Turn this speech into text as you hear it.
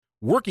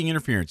Working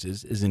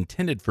Interferences is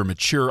intended for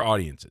mature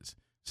audiences.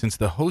 Since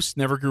the hosts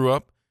never grew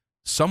up,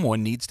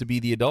 someone needs to be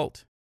the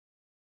adult.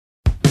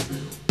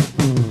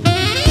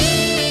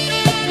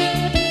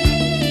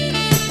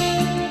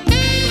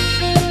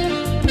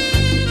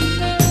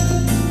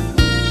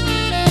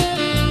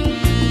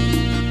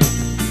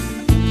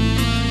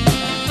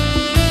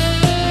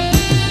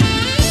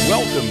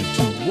 Welcome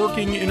to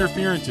Working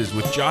Interferences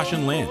with Josh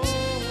and Lance,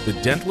 the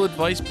dental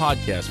advice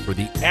podcast for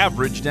the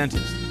average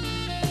dentist.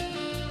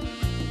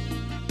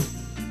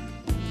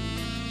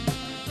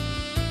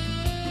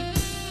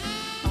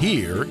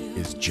 Here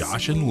is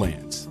Josh and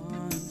Lance.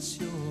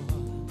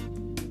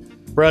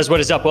 Bros,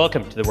 what is up?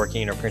 Welcome to the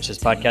Working Interferences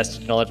podcast,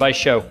 dental advice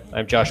show.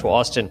 I'm Joshua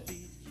Austin.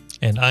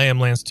 And I am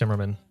Lance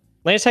Timmerman.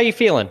 Lance, how you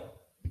feeling?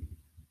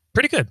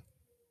 Pretty good.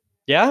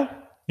 Yeah?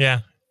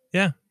 Yeah.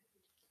 I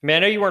mean, I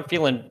know you weren't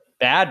feeling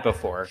bad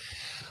before.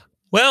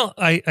 Well,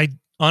 I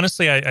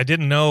honestly, I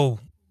didn't know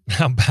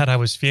how bad I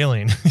was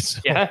feeling.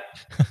 So Yeah?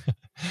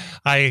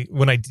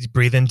 when I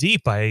breathe in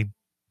deep, I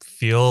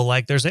feel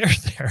like there's air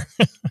there.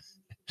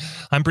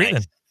 I'm breathing.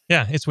 Nice.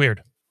 Yeah, it's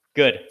weird.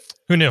 Good.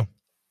 Who knew?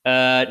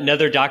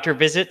 Another doctor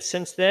visit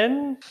since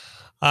then?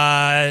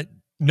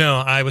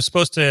 No, I was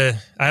supposed to.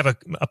 I have an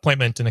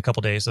appointment in a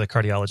couple days with a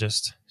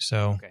cardiologist.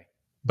 So, Okay.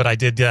 But I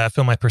did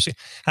fill my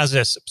prescription. How's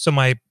this? So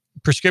my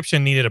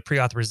prescription needed a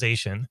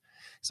pre-authorization.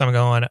 So I'm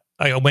going.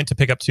 I went to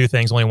pick up two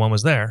things. Only one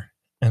was there,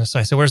 and so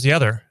I said, "Where's the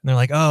other?" And they're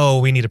like,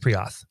 "Oh, we need a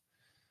pre-auth."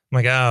 I'm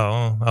like,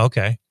 "Oh,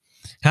 okay.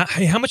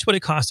 How much would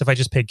it cost if I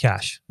just paid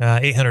cash?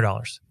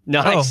 $800.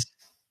 Nice.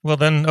 Well,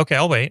 then, okay,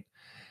 I'll wait.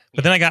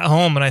 But then I got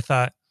home and I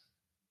thought,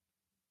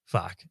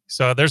 fuck.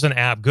 So there's an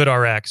app,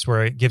 GoodRx,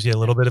 where it gives you a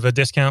little bit of a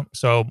discount.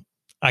 So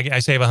I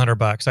save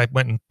 $100. I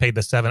went and paid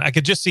the $700. I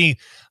could just see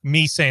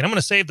me saying, I'm going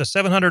to save the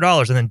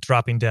 $700 and then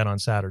dropping dead on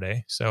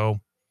Saturday. So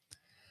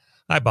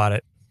I bought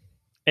it.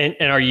 And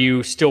are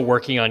you still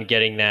working on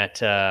getting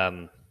that?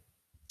 I'll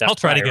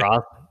try to get.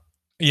 off?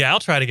 Yeah,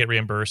 I'll try to get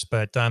reimbursed,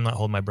 but I'm not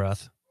holding my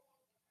breath.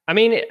 I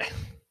mean,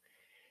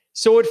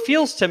 so it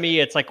feels to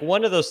me, it's like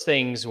one of those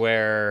things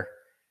where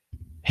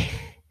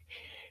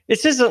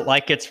this isn't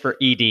like it's for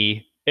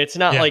ED. It's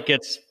not like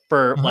it's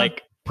for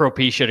like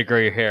Propecia to grow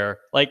your hair.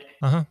 Like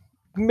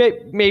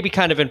maybe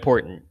kind of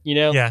important, you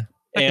know? Yeah.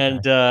 And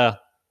yeah.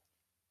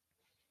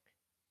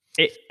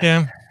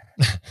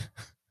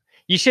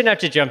 You shouldn't have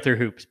to jump through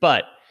hoops,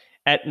 but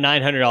at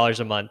 $900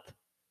 a month,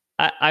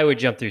 I would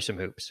jump through some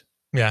hoops.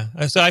 Yeah.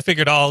 So I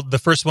figured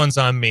the first one's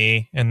on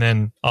me, and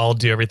then I'll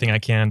do everything I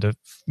can to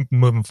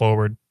move them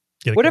forward.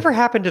 Whatever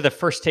happened to the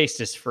first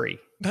taste is free?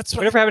 That's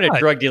whatever happened to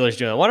drug dealers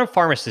doing that. Why don't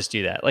pharmacists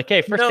do that? Like,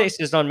 hey, first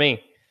taste is on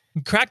me.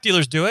 Crack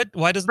dealers do it.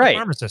 Why doesn't the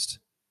pharmacist?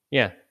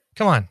 Yeah.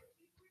 Come on.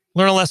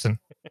 Learn a lesson.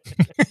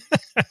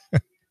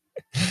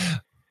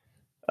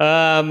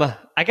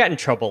 I got in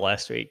trouble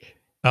last week.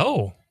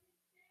 Oh.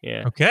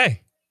 Yeah.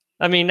 Okay.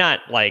 I mean,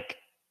 not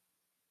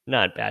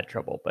bad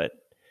trouble, but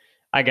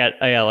I got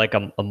like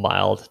a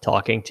mild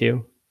talking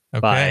to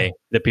by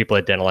the people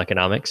at Dental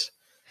Economics.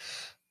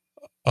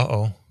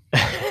 Uh-oh.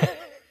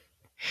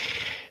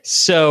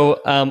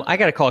 So I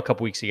got a call a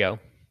couple weeks ago.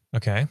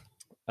 Okay.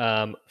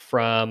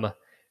 From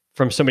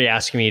somebody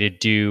asking me to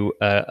do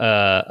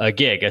a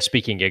gig, a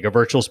speaking gig, a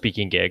virtual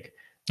speaking gig,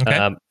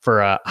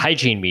 for a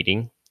hygiene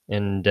meeting,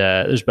 and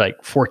there's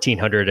like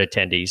 1,400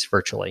 attendees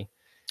virtually.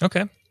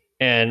 Okay.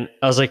 And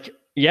I was like,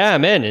 "Yeah,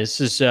 I'm in." This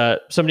is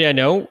somebody I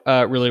know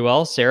really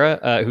well,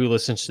 Sarah, who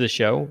listens to the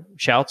show.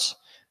 Shouts.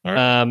 All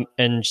right.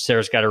 And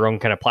Sarah's got her own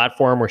kind of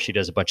platform where she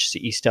does a bunch of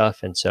CE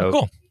stuff, and so.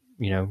 Cool.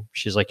 You know,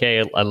 she's like, "Hey,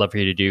 I'd love for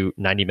you to do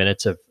 90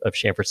 minutes of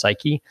Shamford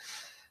Psyche.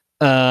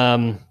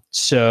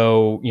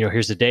 So,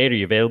 here's the date. Are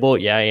you available?"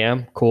 "Yeah, I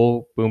am."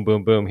 "Cool. Boom,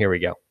 boom, boom. Here we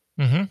go."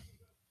 Mm-hmm.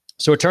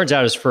 So it turns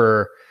out it's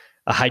for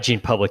a hygiene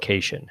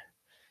publication.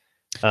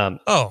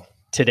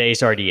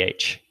 Today's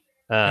RDH,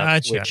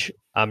 gotcha. which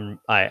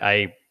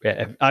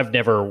I've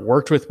never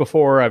worked with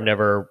before. I've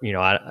never,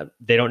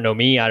 they don't know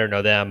me. I don't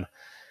know them.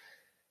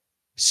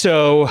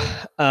 So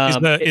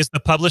is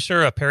the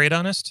publisher a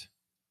periodontist?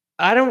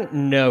 I don't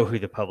know who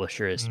the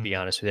publisher is, to be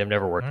honest with you. I've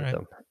never worked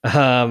with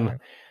them.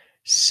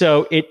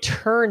 So it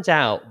turns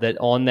out that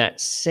on that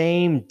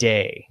same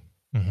day,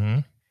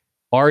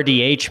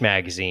 RDH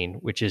Magazine,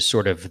 which is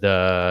sort of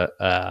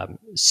the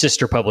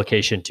sister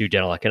publication to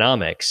Dental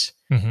Economics,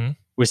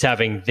 was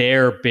having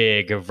their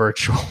big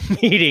virtual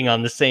meeting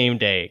on the same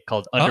day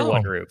called Under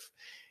One Roof.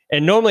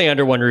 And normally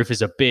Under One Roof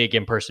is a big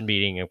in-person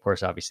meeting. And of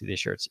course, obviously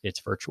this year it's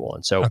virtual.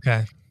 And so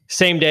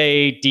same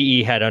day,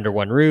 DE had Under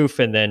One Roof,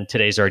 and then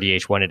today's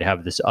RDH wanted to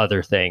have this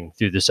other thing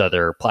through this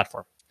other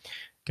platform.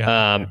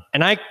 And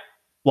I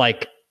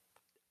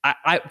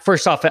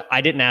first off, I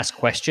didn't ask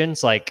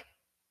questions like,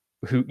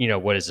 who,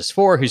 what is this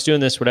for? Who's doing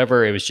this?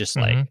 Whatever. It was just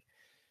like,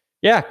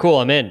 yeah, cool,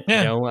 I'm in.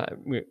 Yeah.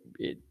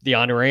 The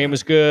honorarium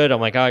was good.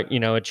 I'm like,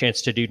 a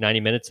chance to do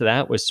 90 minutes of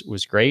that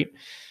was great.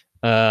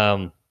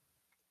 So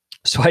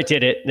I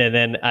did it, and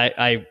then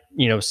I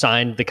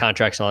signed the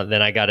contracts on it.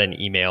 Then I got an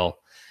email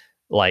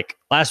like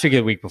last week or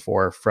the week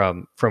before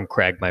from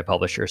Craig, my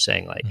publisher,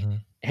 saying like,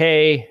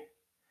 hey,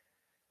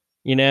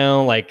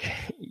 like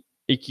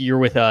you're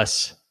with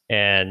us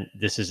and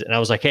and I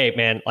was like, hey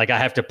man, like I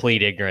have to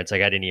plead ignorance.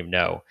 Like I didn't even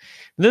know.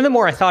 And then the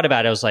more I thought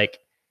about it, I was like,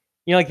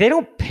 like they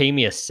don't pay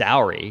me a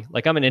salary.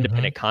 Like I'm an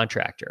independent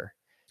contractor.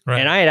 Right.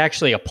 And I had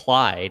actually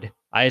applied.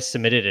 I had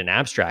submitted an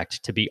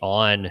abstract to be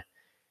on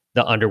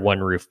the Under One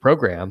Roof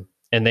program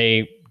and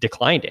they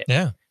declined it.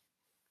 Yeah.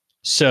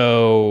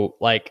 So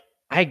like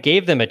I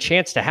gave them a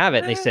chance to have it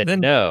and they said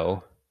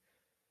no.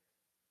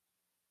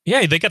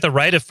 Yeah. They got the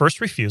right of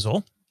first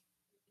refusal.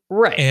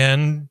 Right.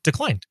 And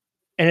declined.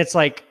 And it's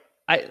like,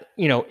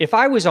 if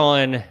I was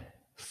on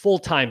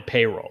full-time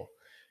payroll,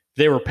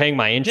 they were paying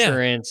my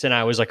insurance and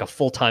I was like a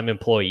full-time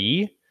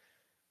employee.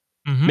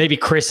 Maybe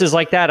Chris is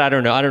like that. I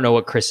don't know. I don't know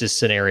what Chris's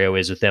scenario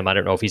is with them. I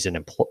don't know if he's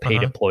an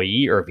paid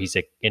employee or if he's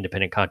an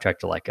independent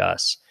contractor like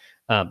us.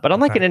 But I'm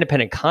like an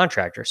independent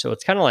contractor. So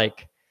it's kind of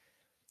like,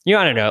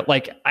 I don't know.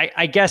 Like,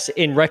 I guess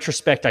in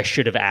retrospect, I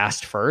should have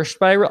asked first,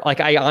 but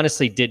I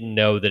honestly didn't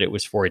know that it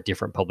was for a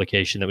different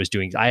publication that was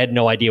doing. I had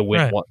no idea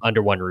what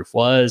Under One Roof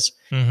was.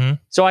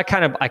 So I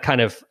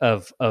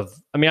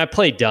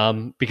played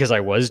dumb because I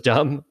was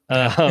dumb.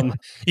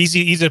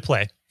 Easy to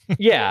play.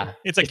 Yeah,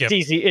 it's a gift.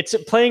 Easy. It's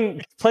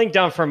playing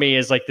dumb for me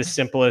is like the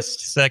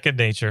simplest. Second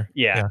nature.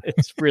 Yeah.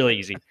 It's really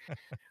easy.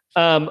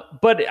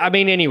 But I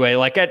mean, anyway,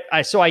 like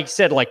I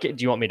said, like, do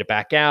you want me to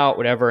back out,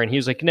 whatever? And he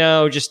was like,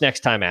 no, just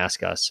next time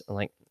ask us. I'm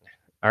like,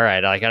 all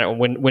right. Like, I don't,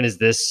 when is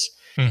this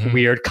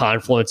weird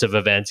confluence of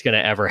events going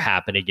to ever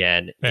happen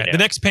again? The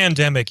next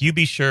pandemic, you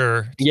be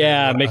sure.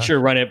 Make sure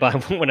to run it by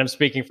when I'm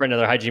speaking for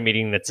another hygiene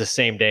meeting. That's the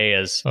same day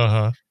as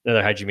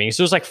another hygiene meeting.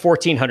 So it was like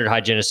 1,400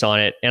 hygienists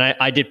on it. And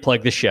I did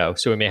plug the show.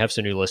 So we may have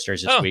some new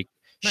listeners this week.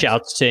 Nice.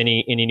 Shouts to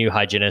any new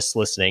hygienists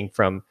listening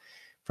from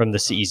the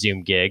CE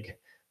Zoom gig.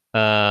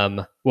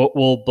 We'll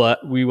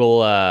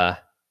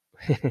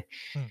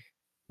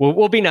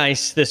be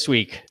nice this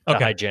week to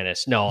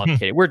hygienists. No, I'm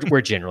kidding.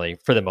 We're generally,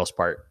 for the most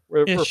part,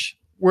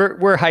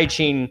 we're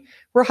hygiene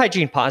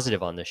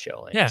positive on this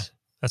show. Lance. Yeah,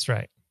 that's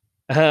right.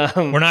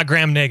 We're not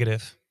gram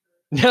negative.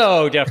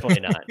 No, definitely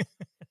not.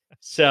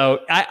 So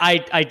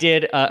I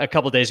did a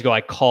couple of days ago.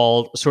 I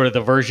called sort of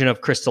the version of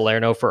Chris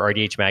Salerno for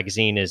RDH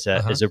Magazine is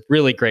a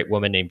really great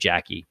woman named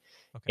Jackie.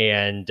 Okay.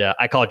 And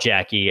I called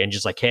Jackie and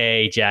just like,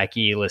 hey,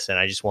 Jackie, listen,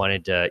 I just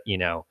wanted to,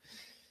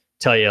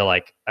 tell you,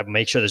 like,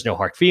 make sure there's no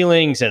hard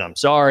feelings. And I'm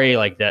sorry,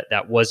 like that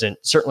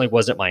certainly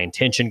wasn't my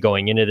intention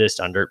going into this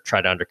to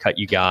try to undercut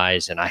you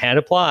guys. And I had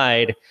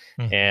applied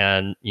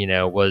and,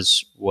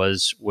 was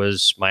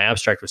my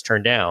abstract was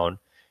turned down.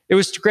 It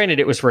was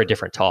for a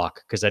different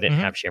talk because I didn't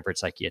have Chamfered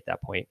Psyche at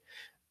that point.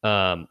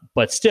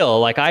 But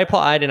still, like I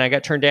applied and I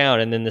got turned down.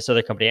 And then this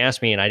other company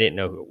asked me and I didn't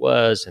know who it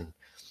was and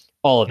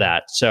all of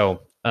that.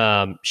 So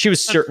she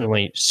was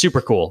certainly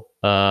super cool.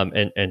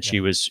 And she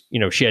was,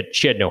 she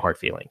had no hard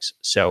feelings.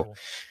 So,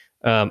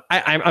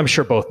 I'm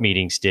sure both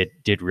meetings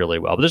did really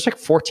well, but there's like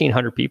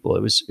 1,400 people.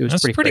 It was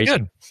pretty crazy.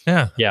 Good.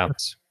 Yeah. Yeah.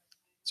 It's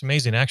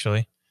amazing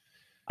actually.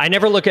 I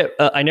never look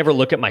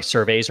at my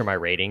surveys or my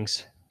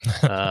ratings.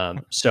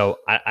 So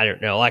I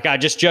don't know, like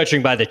just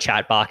judging by the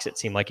chat box, it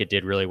seemed like it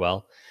did really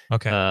well.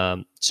 Okay.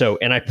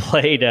 And I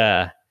played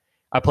the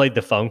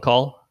phone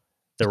call.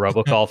 The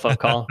robocall phone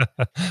call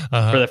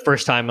for the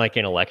first time, like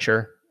in a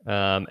lecture.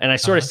 And I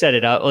sort of set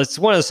it up. It's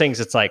one of those things.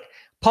 It's like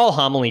Paul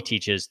Homily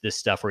teaches this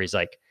stuff where he's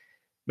like,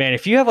 man,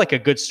 if you have like a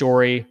good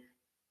story,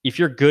 if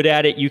you're good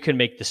at it, you can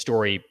make the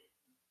story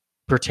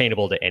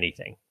pertainable to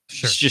anything.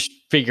 Sure. Just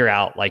figure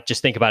out, like,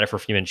 just think about it for a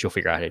few minutes. You'll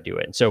figure out how to do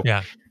it. And so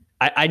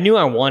I knew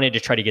I wanted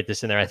to try to get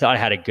this in there. I thought I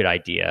had a good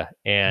idea.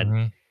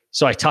 And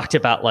so I talked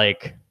about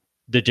like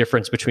the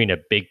difference between a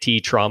big T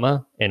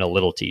trauma and a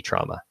little T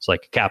trauma. It's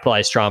like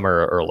capitalized trauma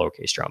or a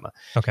lowercase trauma.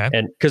 Okay.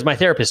 And because my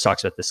therapist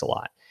talks about this a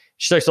lot.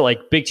 She talks about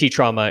like big T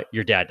trauma,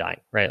 your dad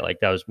dying, right? Like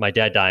that was my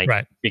dad dying,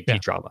 big T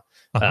trauma.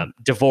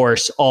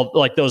 Divorce, all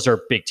like those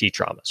are big T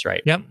traumas,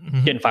 right? Yep.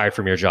 Getting fired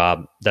from your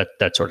job,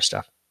 that sort of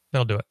stuff.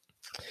 That'll do it.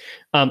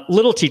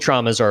 Little T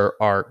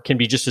traumas can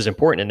be just as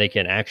important, and they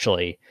can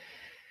actually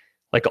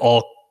like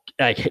all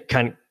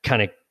kind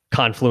of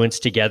confluence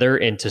together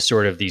into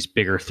sort of these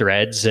bigger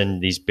threads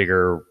and these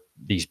bigger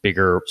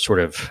sort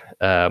of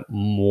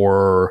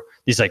more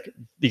these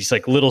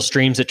little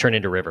streams that turn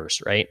into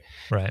rivers, right?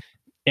 Right.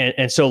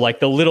 And so like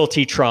the little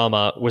T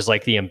trauma was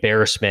like the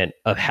embarrassment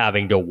of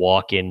having to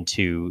walk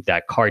into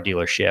that car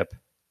dealership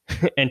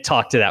and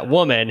talk to that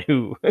woman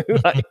who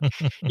like,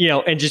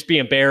 and just be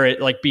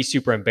embarrassed, like be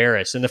super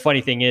embarrassed. And the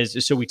funny thing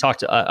is, so we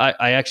talked,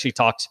 I actually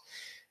talked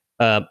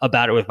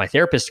about it with my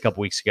therapist a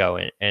couple weeks ago.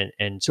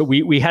 And so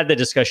we had the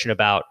discussion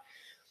about,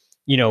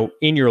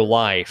 in your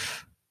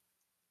life,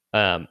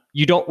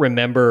 you don't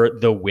remember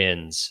the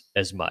wins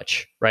as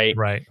much, right?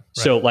 Right.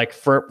 So like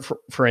for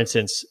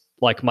instance,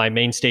 like my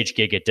main stage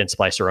gig at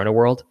Dentsply Sirona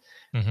World,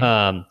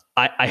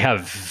 I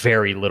have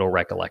very little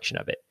recollection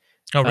of it.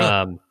 Oh,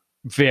 really?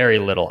 Very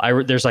little.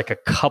 There's like a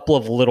couple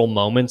of little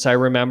moments I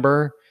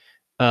remember,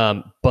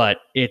 but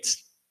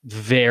it's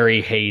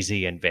very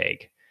hazy and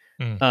vague.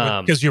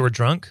 Because you were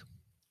drunk?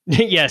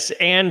 Yes,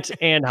 and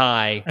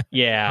high.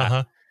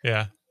 Yeah.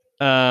 Yeah.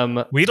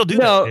 Weed'll do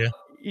that to you.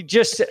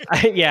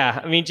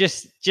 I mean,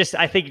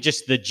 I think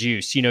just the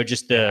juice,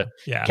 just the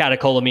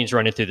catecholamines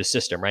running through the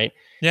system, right?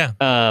 Yeah.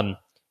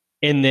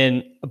 And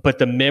then, but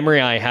the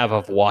memory I have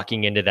of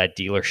walking into that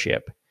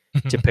dealership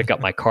to pick up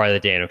my car the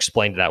day and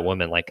explain to that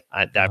woman, like,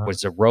 that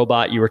was a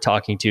robot you were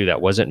talking to. That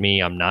wasn't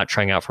me. I'm not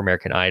trying out for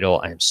American Idol.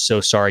 I'm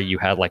so sorry you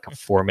had like a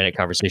 4-minute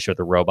conversation with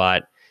a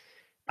robot.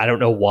 I don't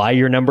know why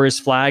your number is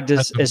flagged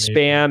as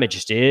spam. It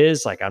just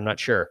is. Like, I'm not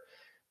sure.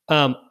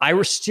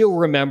 I still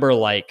remember,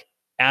 like,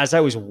 as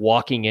I was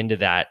walking into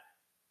that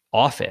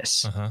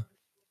office,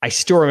 I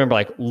still remember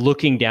like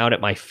looking down at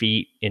my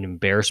feet in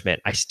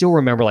embarrassment. I still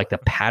remember like the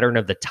pattern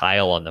of the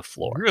tile on the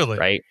floor. Really?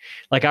 Right?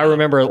 Like, I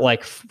remember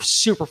like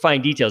super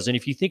fine details. And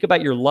if you think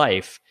about your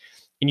life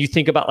and you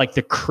think about like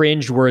the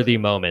cringe-worthy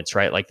moments,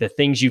 right? Like the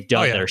things you've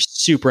done that are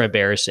super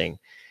embarrassing.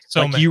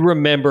 So like, you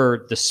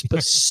remember the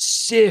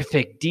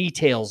specific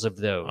details of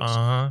those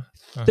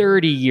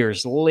 30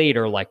 years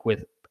later, like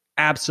with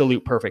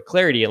absolute perfect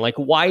clarity. And like,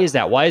 why is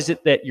that? Why is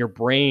it that your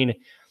brain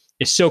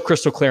is so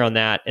crystal clear on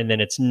that, and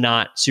then it's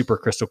not super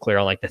crystal clear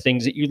on like the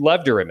things that you'd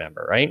love to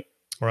remember, right?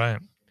 Right.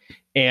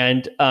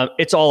 And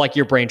it's all like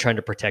your brain trying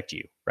to protect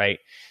you, right?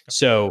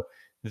 So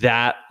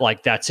that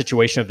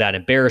situation of that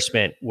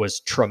embarrassment was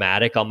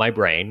traumatic on my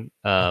brain,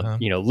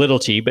 little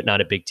t, but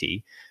not a big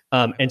T.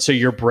 And so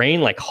your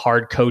brain like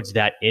hard codes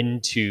that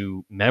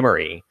into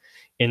memory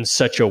in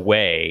such a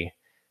way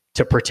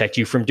to protect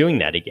you from doing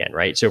that again,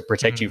 right? So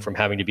protect you from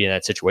having to be in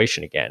that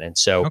situation again. And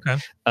so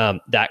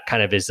that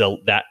kind of is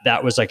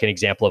that was like an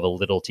example of a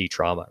little t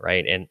trauma,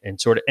 right?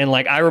 And sort of, and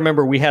like, I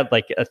remember we had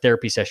like a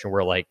therapy session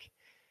where like,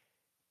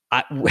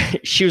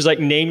 she was like,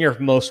 name your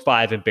most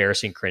 5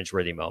 embarrassing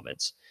cringeworthy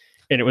moments.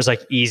 And it was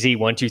like easy,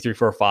 1, 2, 3,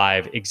 4,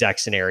 5, exact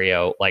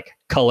scenario, like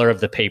color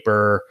of the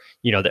paper,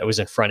 that was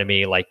in front of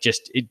me, like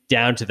just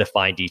down to the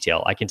fine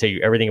detail. I can tell you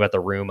everything about the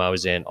room I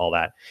was in, all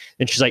that.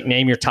 And she's like,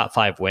 name your top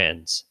 5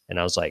 wins. And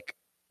I was like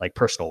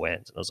personal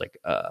wins. And I was like,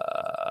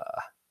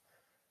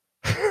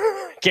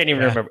 can't even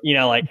remember,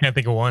 can't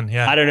think of one.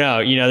 Yeah. I don't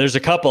know. There's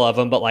a couple of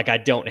them, but like,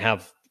 I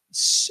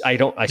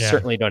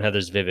certainly don't have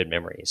those vivid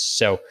memories.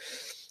 So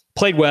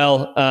played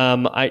well.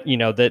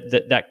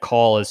 That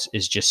call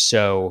is just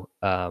so,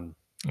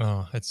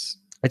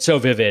 it's so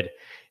vivid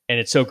and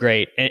it's so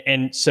great.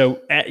 And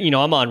so,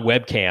 I'm on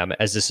webcam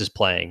as this is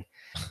playing.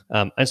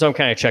 And so I'm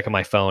kind of checking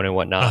my phone and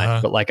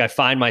whatnot, but like, I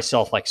find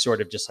myself like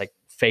sort of just like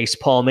face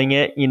palming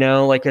it,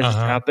 like as it's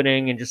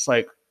happening and just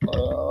like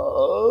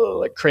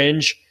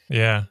cringe.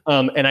 Yeah.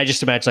 And I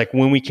just imagine like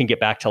when we can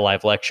get back to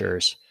live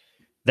lectures,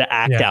 the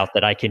act out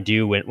that I can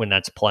do when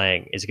that's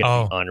playing is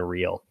going to be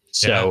unreal.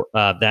 So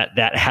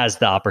that has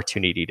the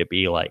opportunity to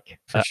be like,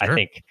 sure. I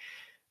think,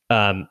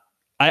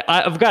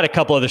 I've got a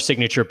couple other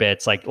signature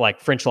bits,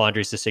 like French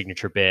Laundry is the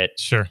signature bit.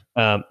 Sure.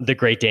 The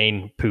Great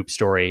Dane poop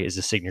story is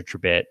a signature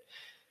bit.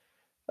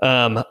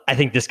 I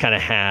think this kind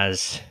of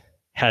has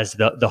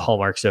the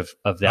hallmarks of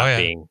that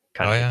being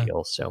kind of a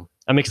deal. So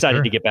I'm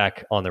excited to get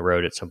back on the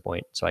road at some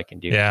point so I can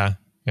do Yeah,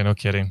 no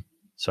kidding.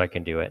 So I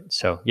can do it.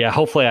 So yeah,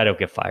 hopefully I don't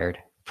get fired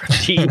from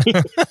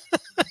TV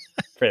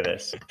for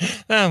this.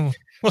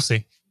 We'll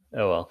see.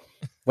 Oh, well.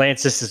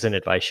 Lance, this is an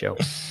advice show.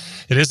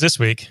 It is this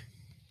week.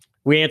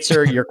 We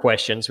answer your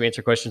questions. We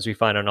answer questions we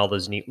find on all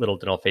those neat little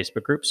dental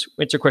Facebook groups.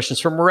 We answer questions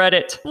from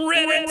Reddit.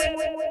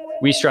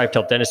 We strive to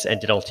help dentists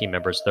and dental team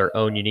members their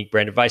own unique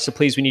brand of advice. So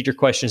please, we need your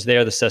questions. They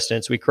are the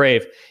sustenance we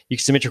crave. You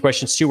can submit your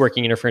questions to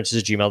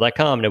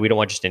workinginterferences@gmail.com. No, we don't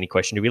want just any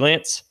question, do we,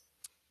 Lance?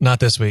 Not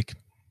this week.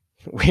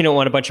 We don't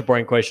want a bunch of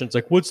boring questions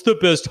like, what's the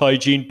best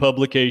hygiene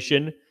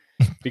publication?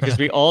 Because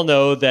we all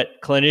know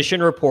that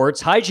Clinician Report's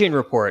Hygiene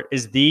Report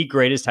is the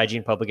greatest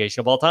hygiene publication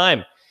of all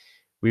time.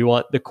 We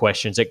want the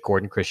questions that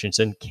Gordon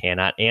Christensen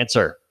cannot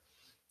answer.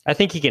 I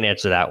think he can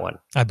answer that one.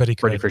 I bet he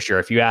could. Pretty for sure.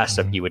 If you asked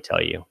him, he would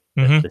tell you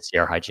the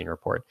CR Hygiene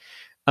Report.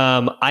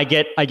 I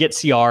get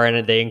CR,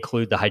 and they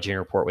include the Hygiene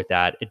Report with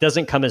that. It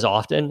doesn't come as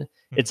often.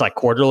 It's like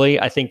quarterly,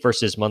 I think,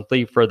 versus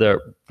monthly for the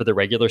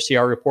regular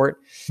CR report.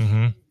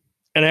 And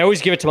I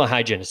always give it to my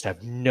hygienist. I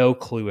have no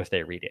clue if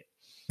they read it.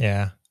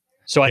 Yeah.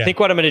 So I think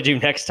what I'm going to do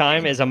next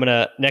time is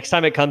next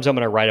time it comes, I'm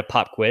going to write a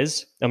pop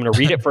quiz. I'm going to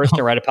read it first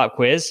and write a pop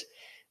quiz.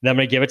 Then I'm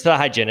going to give it to the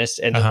hygienist.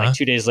 And then like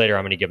 2 days later,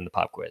 I'm going to give them the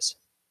pop quiz.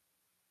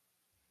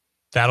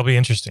 That'll be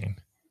interesting.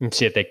 And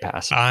see if they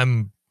pass.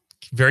 I'm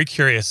very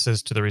curious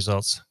as to the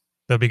results.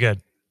 That'll be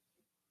good.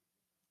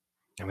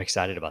 I'm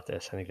excited about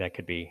this. I think that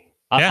could be,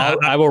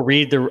 I will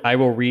read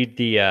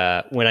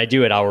the, when I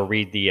do it, I will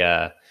read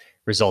the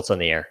results on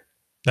the air.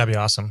 That'd be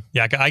awesome.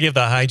 Yeah. I give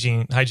the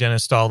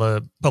hygienist all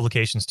the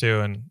publications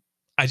too. And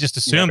I just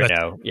assume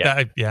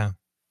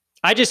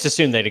I just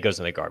assume that it goes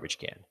in the garbage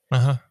can.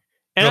 And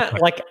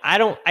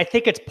I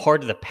think it's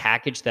part of the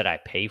package that I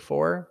pay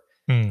for,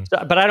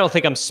 but I don't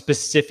think I'm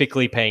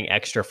specifically paying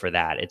extra for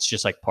that. It's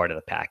just like part of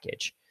the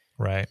package.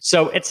 Right.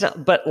 So it's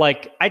not, but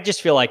like, I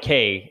just feel like,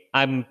 hey,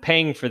 I'm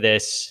paying for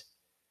this.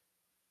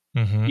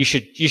 You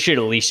should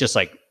at least just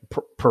like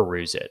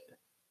peruse it.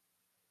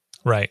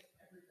 Right.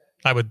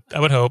 I would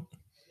hope.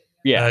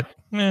 Yeah.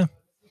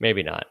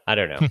 Maybe not. I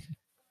don't know.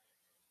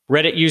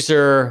 Reddit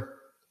user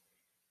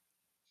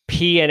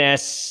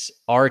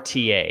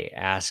PNSRTA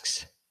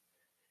asks,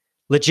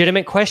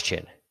 legitimate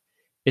question.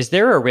 Is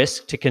there a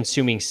risk to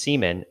consuming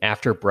semen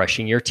after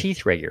brushing your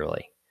teeth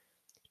regularly?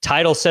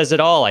 Title says it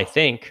all, I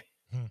think.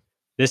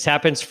 This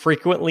happens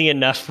frequently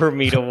enough for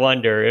me to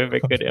wonder if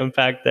it could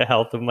impact the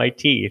health of my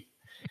teeth.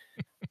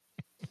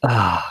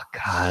 Oh,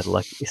 God,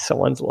 lucky.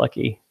 Someone's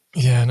lucky.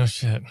 Yeah, no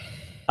shit.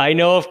 I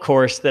know, of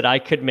course, that I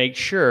could make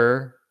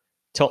sure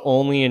to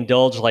only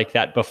indulge like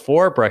that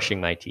before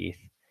brushing my teeth,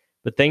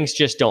 but things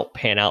just don't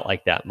pan out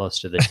like that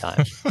most of the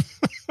time.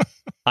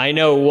 I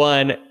know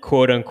one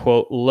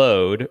quote-unquote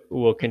load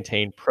will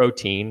contain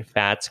protein,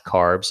 fats,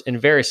 carbs, and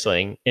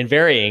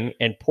varying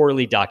and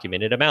poorly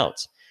documented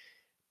amounts,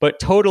 but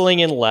totaling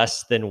in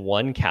less than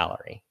 1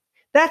 calorie.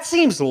 That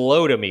seems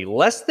low to me.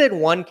 Less than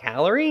 1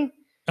 calorie?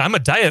 I'm a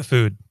diet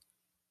food.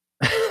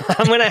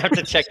 I'm going to have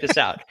to check this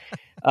out.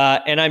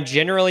 And I'm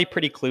generally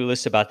pretty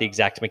clueless about the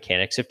exact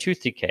mechanics of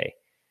tooth decay.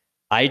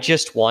 I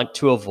just want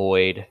to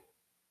avoid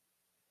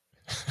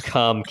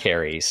cum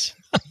caries.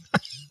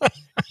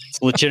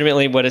 It's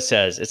legitimately what it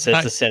says. It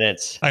says the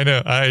sentence. I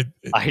know. I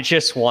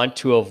just want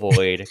to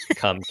avoid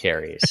cum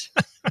caries.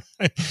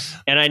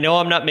 And I know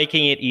I'm not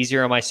making it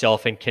easier on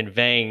myself and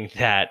conveying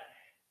that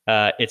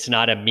it's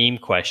not a meme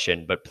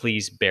question, but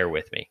please bear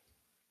with me.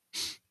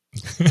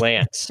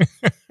 Lance,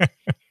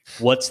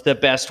 what's the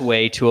best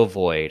way to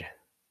avoid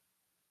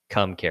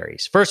cum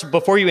caries? First,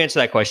 before you answer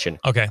that question,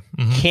 okay,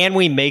 can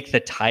we make the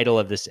title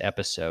of this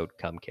episode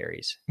cum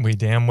caries? We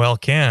damn well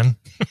can.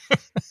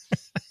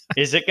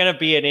 Is it going to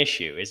be an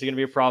issue? Is it going to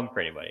be a problem for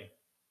anybody?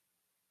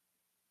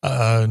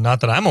 Not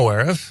that I'm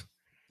aware of.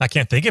 I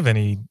can't think of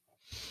any.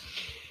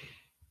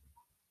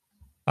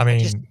 I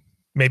mean,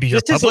 maybe your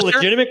publisher? This is a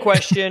legitimate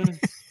question.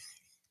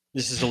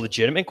 This is a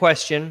legitimate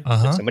question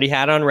that somebody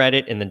had on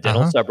Reddit in the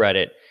dental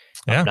subreddit.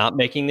 I'm not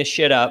making this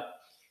shit up.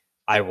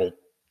 I will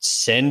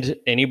send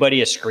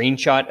anybody a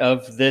screenshot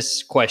of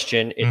this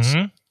question.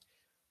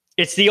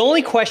 It's the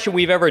only question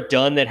we've ever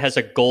done that has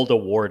a gold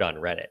award on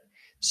Reddit.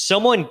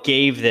 Someone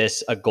gave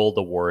this a gold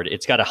award.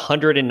 It's got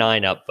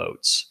 109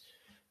 upvotes.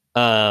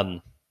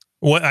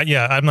 What?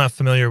 Yeah, I'm not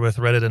familiar with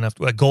Reddit enough.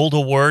 A gold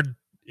award?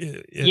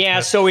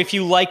 So if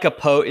you like a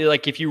post,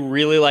 like if you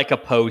really like a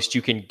post,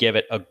 you can give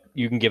it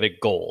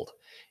gold.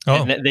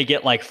 Oh. And they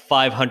get like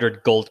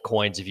 500 gold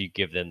coins if you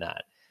give them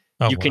that.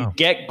 Oh, you can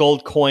get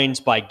gold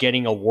coins by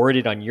getting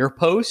awarded on your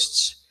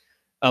posts,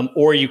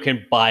 or you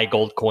can buy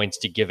gold coins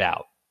to give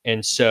out.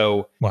 And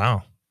so,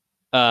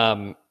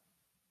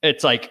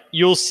 it's like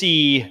you'll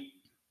see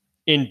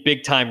in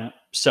big time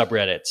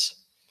subreddits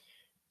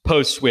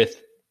posts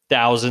with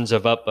thousands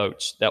of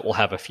upvotes that will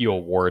have a few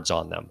awards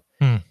on them.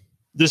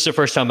 This is the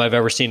first time I've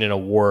ever seen an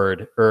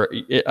award, or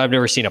I've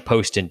never seen a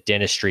post in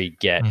dentistry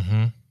get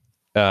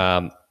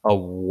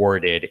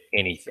awarded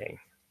anything.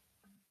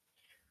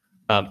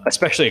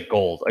 Especially a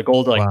gold.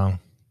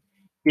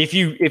 If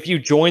you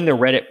join the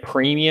Reddit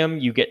Premium,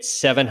 you get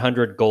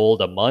 700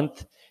 gold a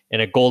month,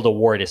 and a gold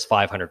award is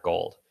 500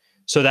 gold.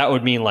 So that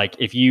would mean like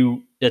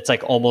it's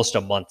like almost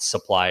a month's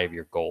supply of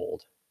your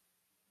gold.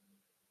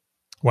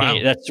 Wow,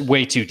 that's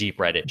way too deep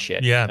Reddit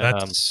shit. Yeah,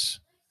 that's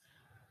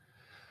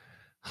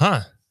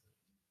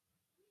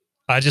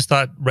I just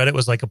thought Reddit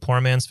was like a poor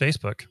man's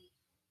Facebook.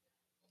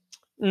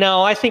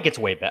 No, I think it's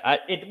way better.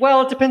 It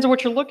depends on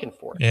what you're looking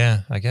for.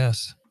 Yeah, I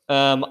guess.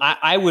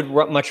 I would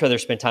much rather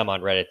spend time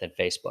on Reddit than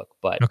Facebook,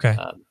 but okay.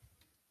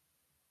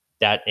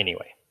 That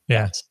anyway.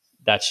 Yeah,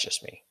 that's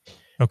just me.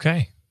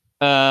 Okay.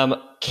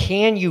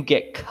 Can you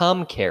get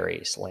cum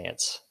caries,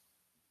 Lance?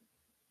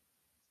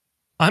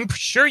 I'm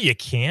sure you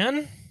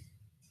can.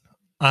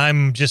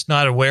 I'm just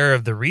not aware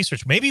of the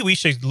research. Maybe we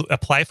should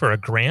apply for a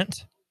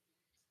grant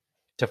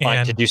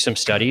to do some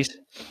studies.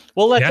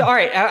 Well, all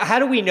right. How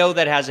do we know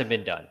that hasn't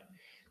been done?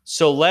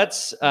 So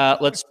let's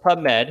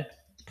PubMed.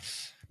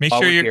 Make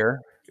sure you're here.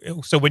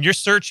 So when you're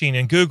searching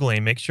and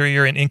Googling, make sure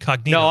you're in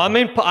incognito. No, I'm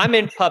in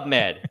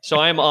PubMed. So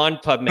I'm on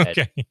PubMed.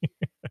 Okay.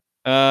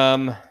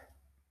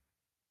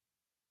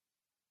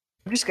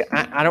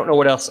 I don't know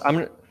what else.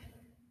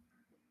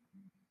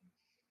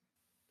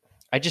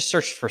 I just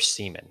searched for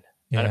semen.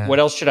 Yeah. What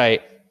else should I?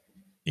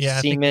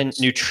 Yeah, semen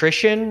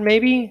nutrition,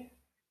 maybe.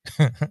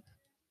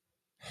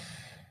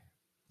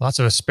 Lots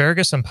of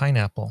asparagus and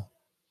pineapple.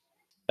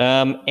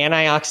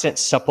 Antioxidant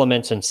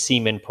supplements and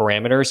semen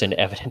parameters and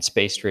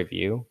evidence-based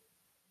review.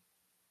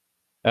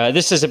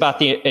 This is about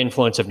the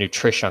influence of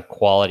nutrition on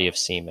quality of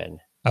semen.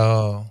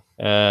 Oh.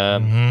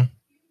 The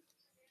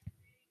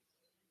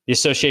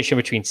association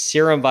between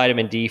serum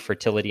vitamin D,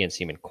 fertility, and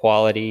semen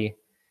quality.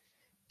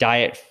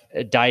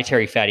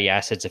 Dietary fatty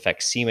acids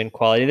affect semen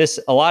quality.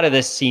 A lot of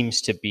this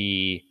seems to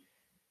be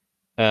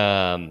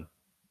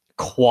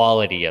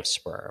quality of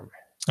sperm.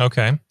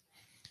 Okay.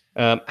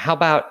 How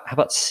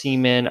about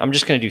semen? I'm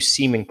just going to do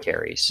semen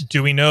caries.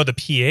 Do we know the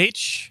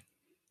pH?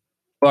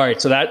 All right,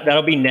 so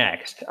that'll be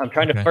next. I'm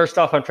trying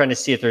to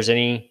see if there's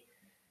any.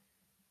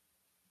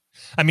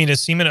 I mean, is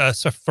semen a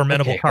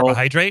fermentable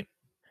carbohydrate?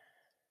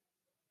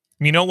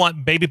 You don't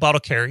want baby bottle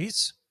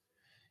caries,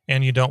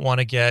 and you don't want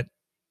to get,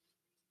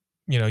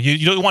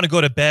 you don't want to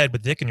go to bed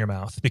with dick in your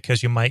mouth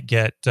because you might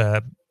get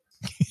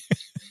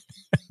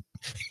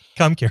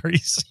cum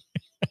caries.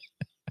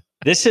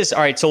 This is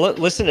all right. So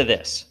listen to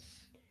this.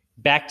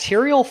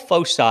 Bacterial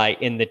foci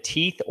in the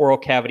teeth, oral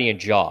cavity, and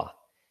jaw.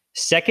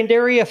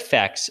 Secondary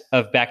effects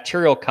of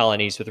bacterial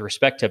colonies with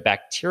respect to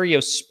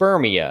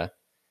bacteriospermia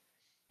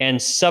and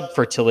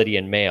subfertility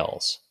in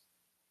males.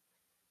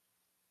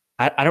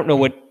 I don't know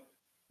what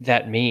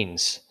that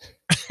means.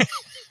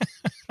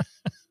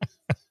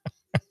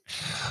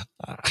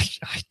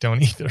 I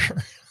don't either.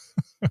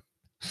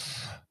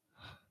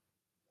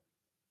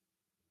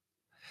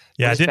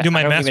 Yeah, I didn't do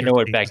my master's. I don't even know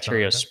what thesis on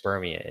it.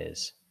 bacteriospermia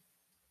is.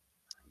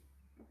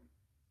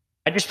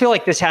 I just feel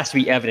like this has to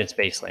be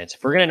evidence-based, Lance.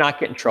 If we're going to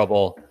not get in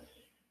trouble,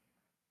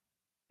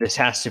 this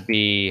has to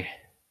be...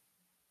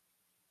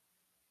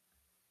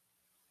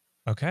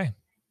 Okay.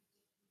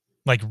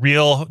 Like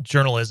real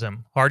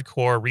journalism,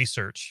 hardcore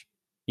research.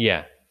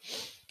 Yeah.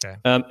 Okay.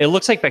 It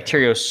looks like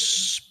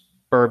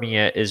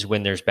bacteriospermia is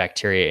when there's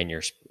bacteria in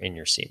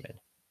your semen.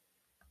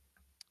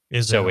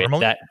 Is so it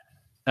normally?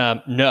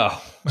 No.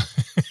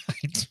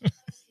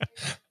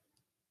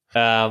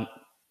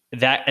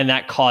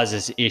 That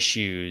causes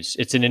issues.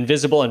 It's an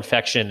invisible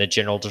infection in the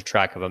genital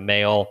tract of a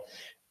male,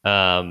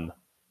 and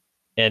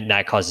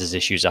that causes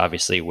issues,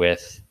 obviously,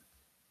 with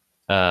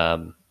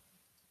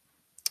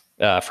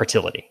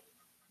fertility.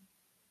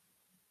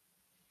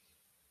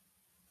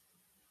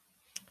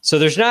 So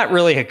there's not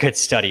really a good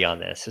study on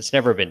this. It's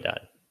never been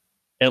done.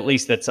 At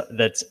least that's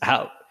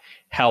how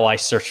I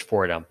searched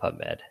for it on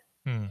PubMed.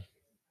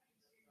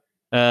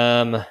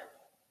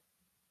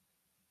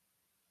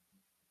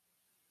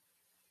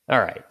 All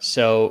right.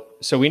 So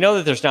we know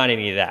that there's not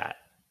any of that.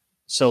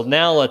 So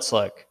now let's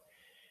look.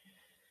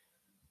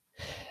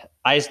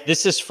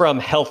 This is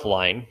from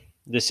Healthline.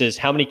 This is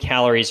how many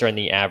calories are in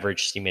the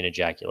average semen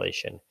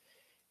ejaculation.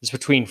 It's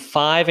between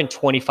 5 and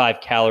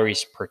 25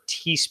 calories per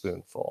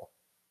teaspoonful.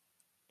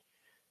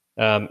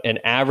 An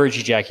average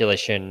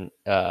ejaculation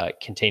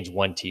contains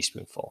 1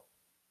 teaspoonful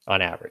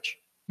on average.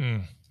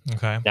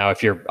 Okay. Now,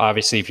 if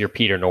you're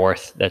Peter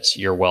North,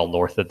 you're well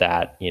north of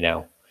that.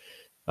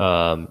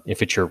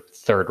 If it's your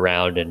third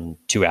round in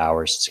 2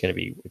 hours, it's gonna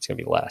be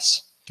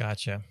less.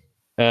 Gotcha.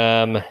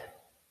 Oh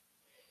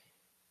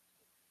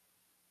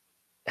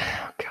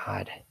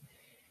God.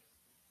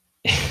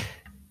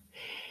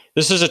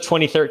 This is a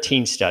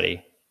 2013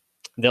 study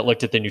that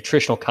looked at the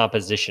nutritional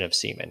composition of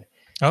semen.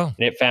 Oh.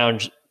 And it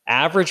found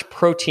average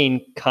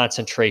protein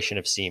concentration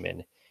of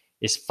semen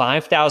is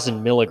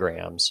 5,000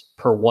 milligrams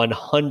per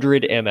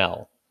 100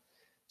 ml.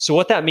 So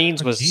what that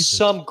means was Jesus.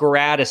 Some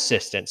grad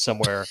assistant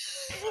somewhere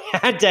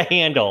had to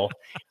handle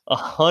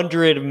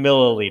 100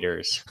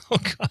 milliliters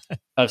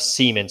of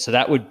semen. So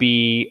that would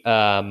be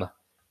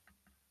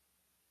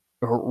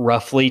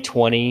roughly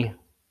 20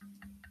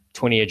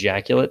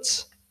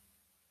 ejaculates.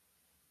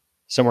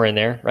 Somewhere in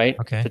there, right?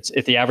 Okay.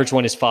 If the average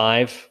one is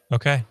 5.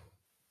 Okay.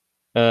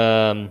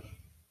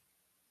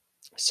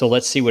 So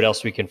let's see what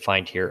else we can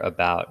find here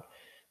about.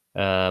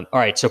 All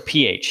right. So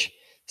pH.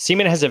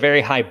 Semen has a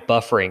very high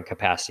buffering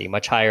capacity,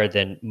 much higher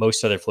than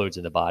most other fluids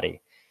in the body.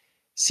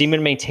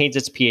 Semen maintains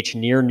its pH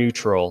near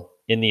neutral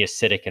in the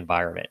acidic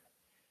environment.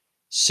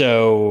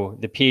 So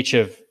the pH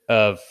of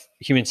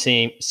human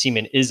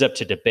semen is up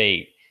to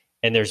debate,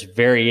 and there's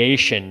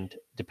variation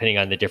depending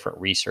on the different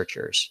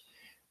researchers.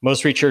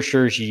 Most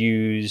researchers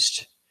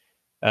used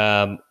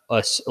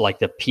like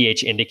the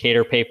pH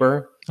indicator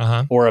paper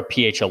or a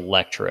pH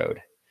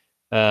electrode.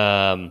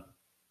 And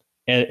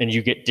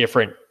you get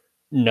different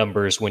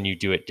numbers when you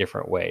do it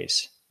different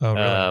ways. Oh,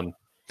 really?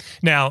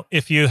 Now,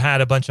 if you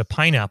had a bunch of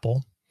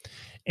pineapple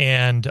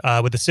and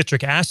with the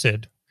citric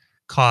acid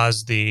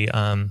cause the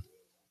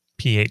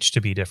pH to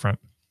be different.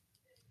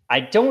 I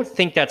don't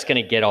think that's going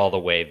to get all the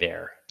way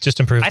there. Just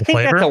improve the flavor?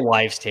 I think that's a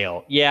wives'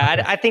 tale. Yeah,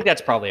 okay. I think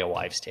that's probably a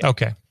wives' tale.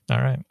 Okay. All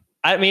right.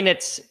 I mean,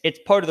 it's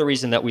part of the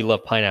reason that we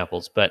love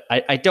pineapples, but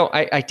I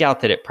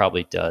doubt that it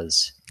probably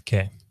does.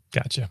 Okay,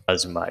 gotcha.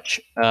 As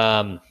much.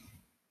 I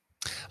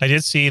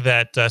did see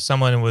that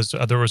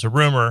there was a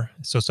rumor.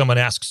 So someone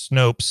asked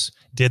Snopes,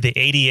 did the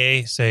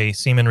ADA say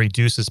semen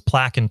reduces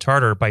plaque and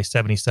tartar by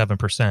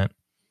 77%?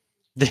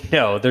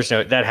 No,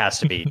 that has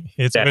to be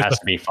to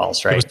be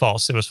false, right?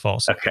 It was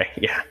false. Okay,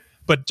 yeah.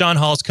 But John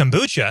Hall's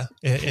kombucha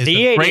is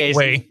a great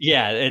way.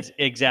 Yeah, it's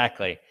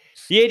exactly.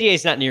 The ADA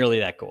is not nearly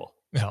that cool.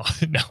 No.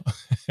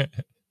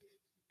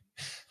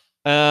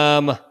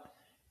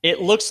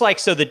 It looks like,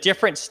 so the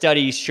different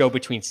studies show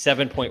between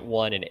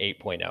 7.1 and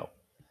 8.0. Okay.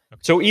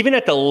 So even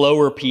at the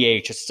lower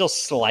pH, it's still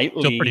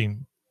slightly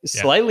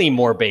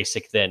more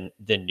basic than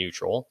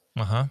neutral.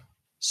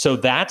 So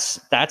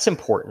that's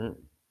important.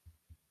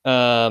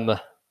 I'm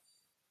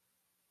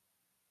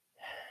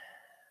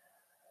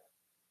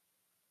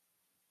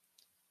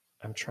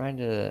trying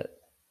to.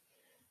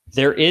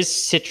 There is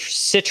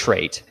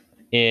citrate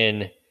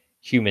in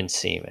human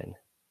semen,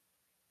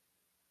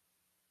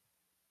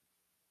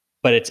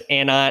 but it's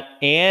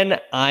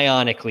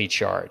anionically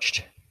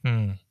charged,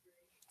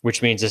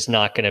 which means it's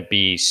not going to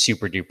be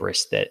super duper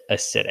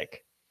acidic.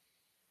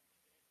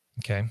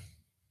 Okay.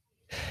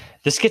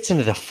 This gets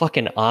into the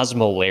fucking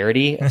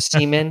osmolarity of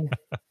semen.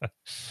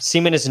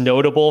 Semen is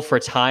notable for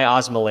its high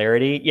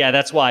osmolarity. Yeah,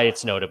 that's why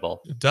it's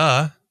notable.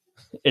 Duh.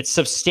 It's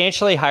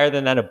substantially higher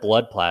than that of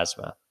blood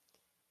plasma.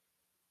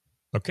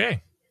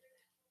 Okay.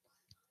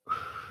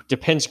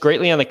 Depends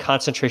greatly on the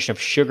concentration of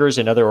sugars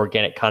and other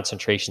organic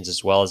concentrations,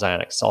 as well as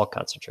ionic salt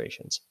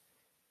concentrations.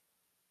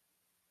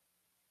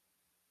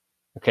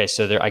 Okay,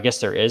 so there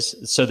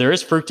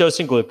is fructose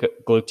and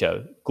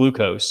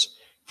glucose.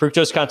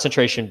 Fructose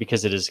concentration,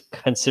 because it is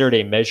considered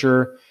a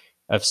measure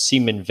of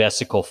semen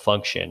vesicle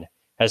function,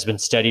 has been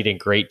studied in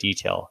great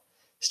detail.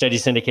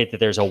 Studies indicate that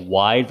there's a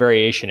wide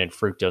variation in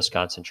fructose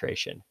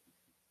concentration.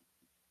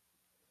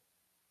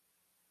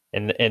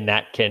 And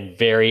that can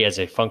vary as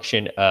a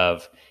function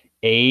of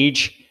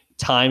age,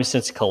 time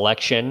since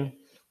collection,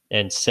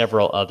 and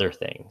several other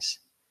things.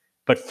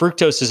 But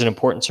fructose is an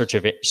important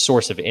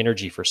source of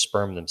energy for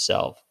sperm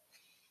themselves.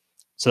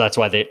 So that's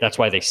why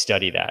they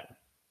study that.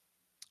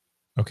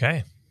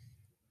 Okay.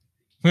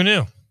 Who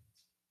knew?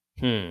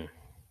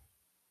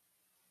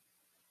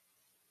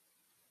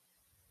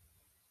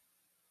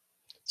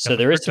 So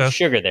there is some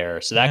sugar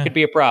there. So that could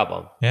be a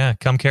problem. Yeah,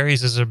 cum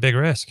caries is a big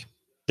risk.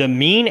 The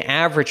mean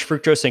average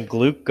fructose and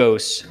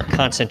glucose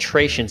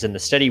concentrations in the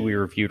study we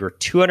reviewed were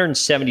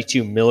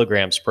 272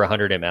 milligrams per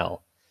 100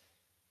 ml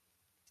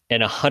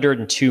and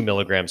 102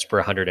 milligrams per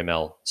 100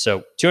 ml.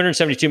 So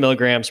 272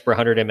 milligrams per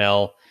 100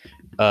 ml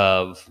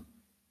of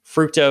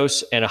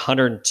fructose and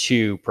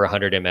 102 per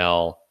 100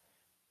 ml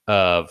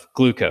of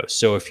glucose.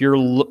 So if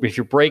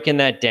you're breaking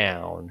that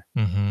down,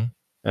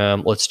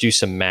 let's do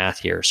some math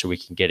here so we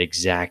can get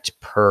exact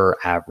per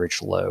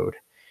average load.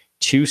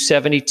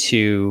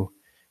 272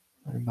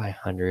 by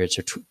 100,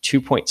 so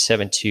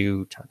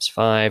 2.72 times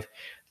 5,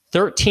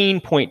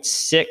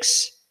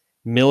 13.6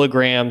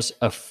 milligrams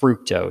of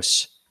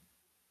fructose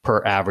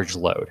per average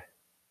load.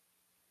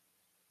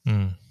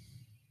 And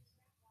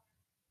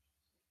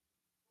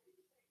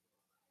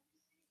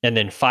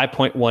then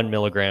 5.1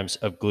 milligrams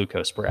of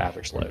glucose per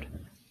average load.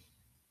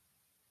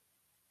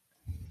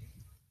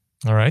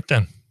 All right,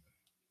 then.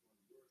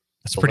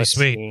 That's pretty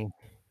sweet. See.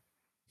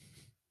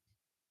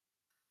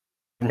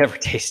 I've never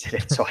tasted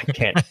it, so I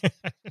can't. How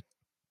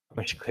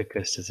much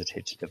glucose does it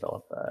take to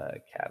develop a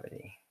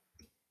cavity?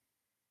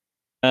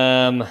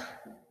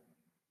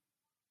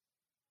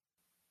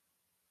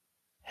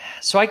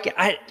 So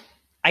I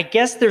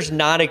guess there's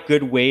not a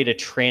good way to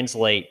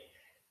translate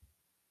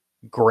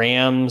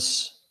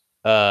grams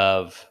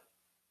of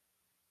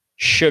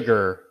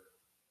sugar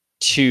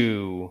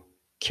to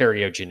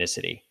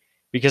karyogenicity,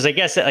 because I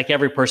guess that like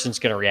every person's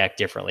going to react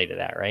differently to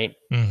that, right?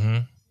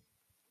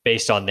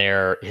 Based on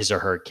his or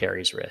her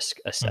caries risk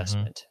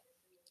assessment.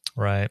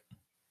 Right.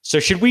 So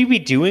should we be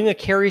doing a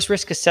caries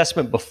risk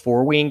assessment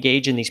before we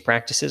engage in these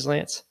practices,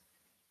 Lance?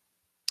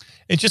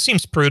 It just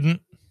seems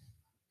prudent.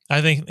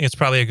 I think it's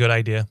probably a good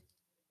idea.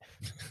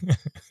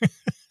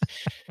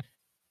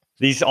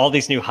 All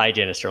these new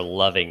hygienists are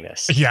loving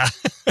this. Yeah,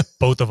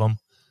 both of them.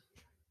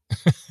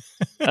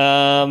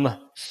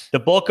 The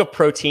bulk of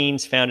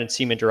proteins found in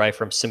semen derive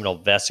from seminal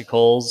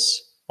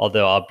vesicles,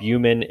 although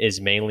albumin is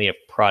mainly of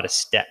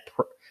prostatic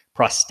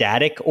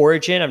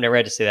origin. I've never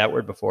had to say that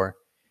word before.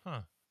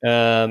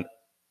 A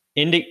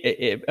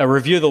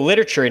review of the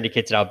literature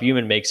indicates that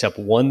albumin makes up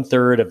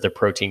 1/3 of the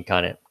protein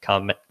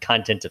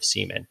content of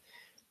semen.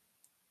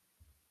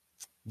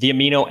 The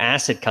amino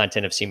acid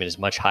content of semen is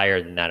much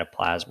higher than that of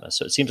plasma.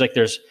 So it seems like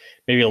there's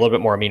maybe a little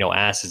bit more amino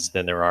acids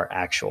than there are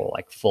actual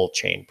like full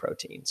chain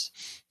proteins.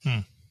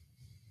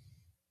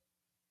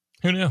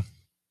 Who knew?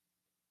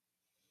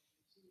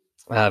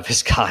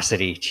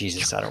 Viscosity.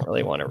 Jesus, I don't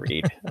really want to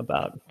read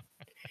about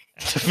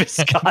the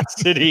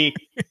viscosity.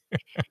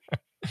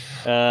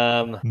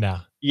 No.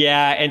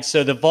 Yeah, and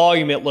so the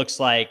volume, it looks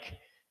like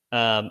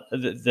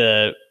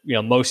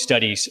most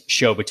studies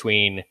show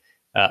between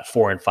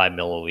 4 and 5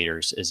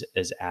 milliliters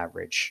is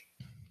average.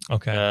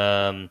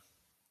 Okay.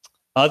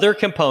 Other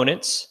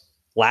components: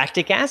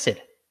 lactic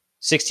acid,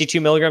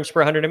 62 milligrams per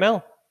 100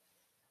 ml.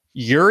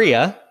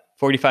 Urea,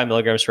 45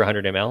 milligrams per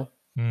 100 ml.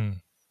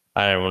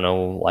 I don't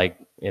know, like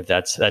if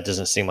that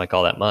doesn't seem like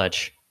all that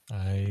much.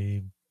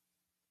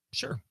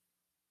 Sure.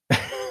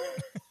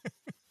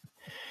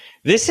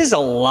 This is a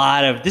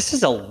lot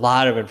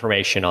of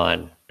information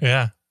on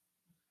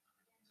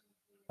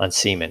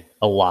semen.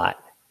 A lot.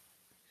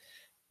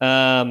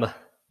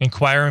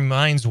 Inquiring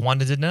minds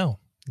wanted to know.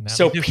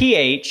 So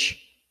pH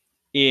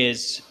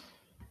is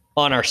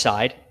on our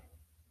side.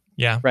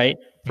 Yeah. Right?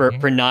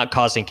 For not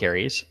causing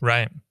caries.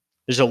 Right.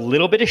 There's a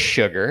little bit of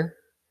sugar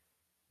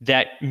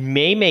that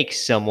may make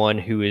someone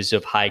who is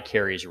of high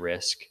caries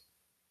risk.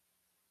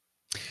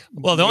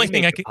 Well, the only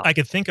thing I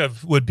could think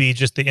of would be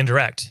just the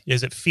indirect.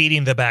 Is it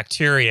feeding the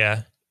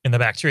bacteria, and the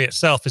bacteria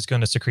itself is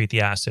going to secrete the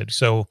acid?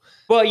 So,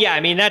 well, yeah, I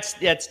mean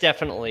that's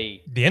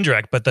definitely the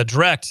indirect, but the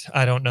direct,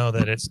 I don't know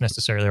that it's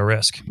necessarily a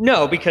risk.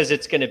 No, because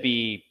it's a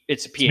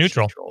pH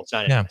neutral. It's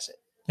not an acid.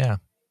 Yeah.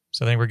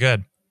 So I think we're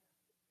good.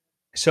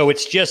 So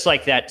it's just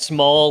like that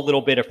small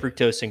little bit of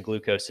fructose and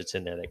glucose that's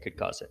in there that could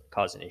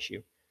cause an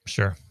issue.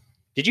 Sure.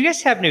 Did you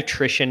guys have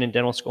nutrition in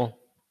dental school?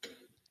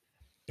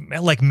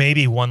 Like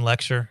maybe one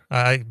lecture.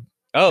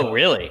 Oh,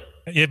 really?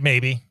 It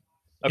maybe.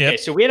 Okay,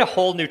 so we had a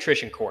whole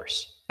nutrition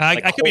course.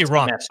 I could be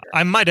wrong. Semester.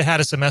 I might have had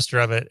a semester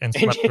of it and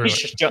slept through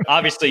it.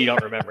 Obviously, you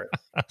don't remember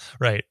it.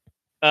 Right.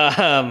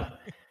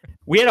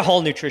 We had a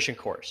whole nutrition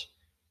course.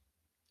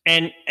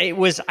 And it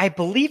was, I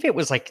believe it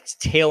was like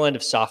tail end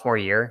of sophomore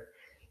year.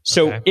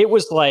 So it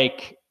was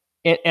like,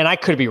 and I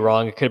could be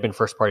wrong. It could have been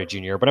first part of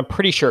junior year, but I'm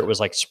pretty sure it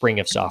was like spring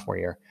of sophomore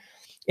year.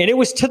 And it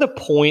was to the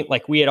point,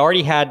 like we had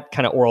already had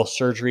kind of oral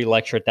surgery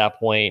lecture at that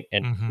point,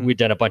 and we'd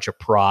done a bunch of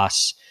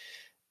pros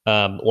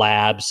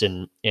labs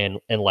and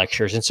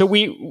lectures. And so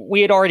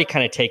we had already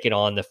kind of taken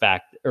on the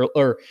fact,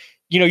 or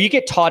you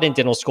get taught in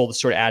dental school the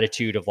sort of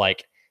attitude of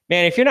like,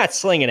 man, if you're not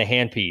slinging a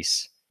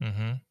handpiece,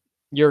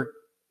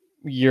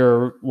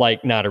 you're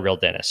like not a real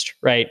dentist,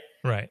 right?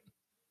 Right.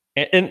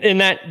 And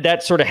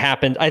that sort of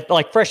happened. I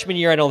like freshman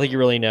year, I don't think you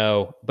really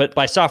know, but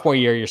by sophomore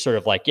year, you're sort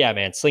of like, yeah,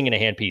 man, slinging a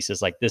handpiece is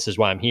like, this is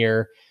why I'm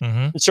here.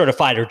 It's sort of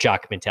fighter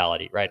jock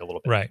mentality, right? A little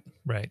bit.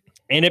 Right.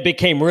 And it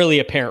became really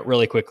apparent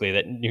really quickly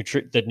that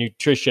the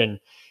nutrition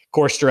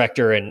course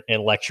director and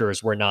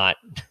lecturers were not,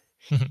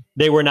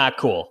 they were not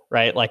cool,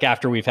 right? Like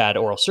after we've had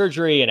oral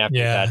surgery and after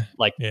we've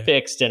had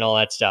fixed and all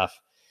that stuff,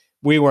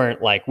 we weren't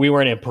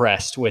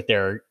impressed with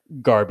their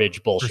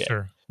garbage bullshit. For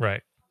sure.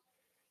 Right.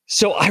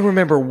 So I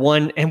remember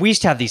and we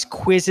used to have these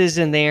quizzes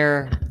in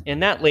there,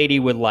 and that lady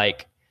would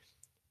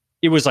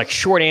it was like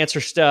short answer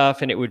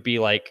stuff, and it would be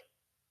like,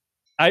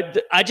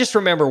 I just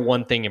remember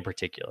one thing in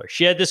particular.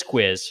 She had this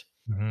quiz,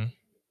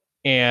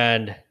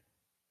 and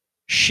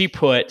she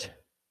put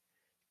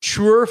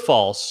true or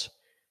false,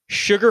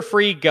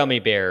 sugar-free gummy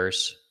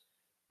bears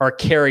are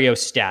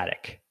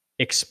karyostatic.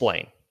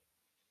 Explain.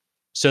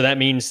 So that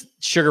means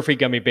sugar-free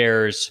gummy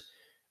bears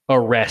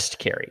arrest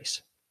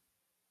caries.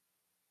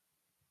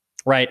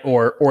 Right.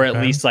 Or at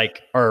least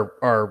like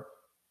are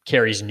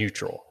caries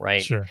neutral.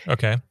 Right. Sure.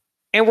 Okay.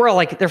 And we're all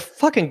like, they're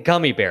fucking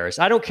gummy bears.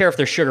 I don't care if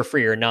they're sugar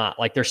free or not.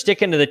 Like they're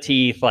sticking to the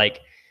teeth.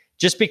 Like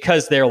just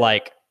because they're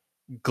like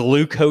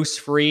glucose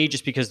free,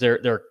 just because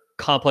they're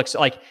complex,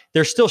 like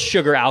there's still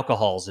sugar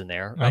alcohols in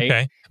there. Right.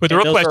 Okay. But the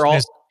real question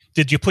is,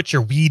 did you put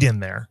your weed in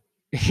there?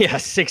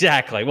 Yes,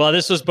 exactly. Well,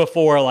 this was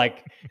before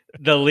like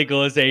the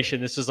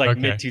legalization. This was like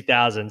mid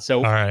 2000s.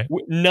 So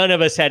none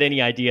of us had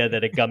any idea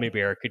that a gummy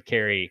bear could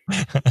carry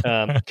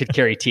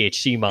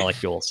THC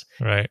molecules.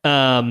 Right.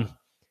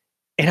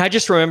 And I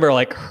just remember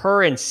like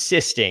her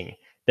insisting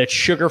that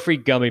sugar-free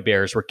gummy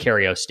bears were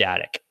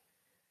karyostatic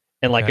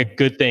and like a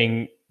good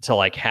thing to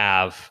like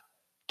have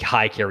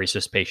high caries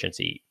patients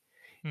eat.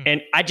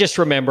 And I just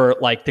remember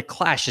like the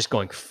class just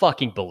going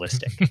fucking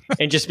ballistic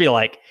and just be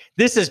like,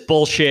 this is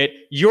bullshit.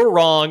 You're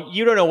wrong.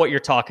 You don't know what you're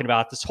talking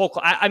about. This whole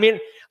I mean,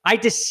 I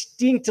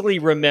distinctly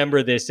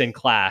remember this in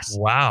class.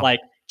 Wow.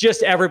 Like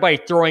just everybody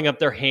throwing up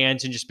their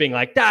hands and just being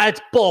like, that's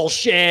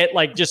bullshit.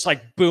 Like just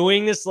like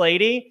booing this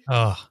lady.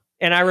 Oh.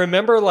 And I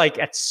remember like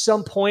at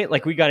some point,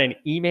 like we got an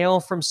email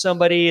from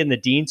somebody in the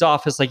dean's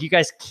office, like you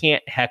guys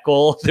can't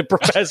heckle the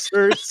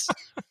professors.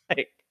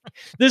 Like,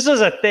 this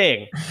was a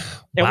thing.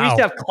 And we used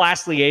to have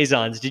class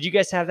liaisons. Did you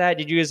guys have that?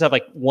 Did you guys have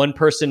like one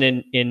person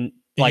in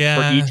like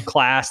for each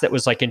class that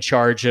was like in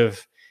charge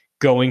of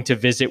going to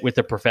visit with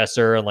the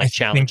professor and like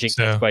challenging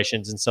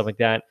questions and stuff like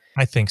that?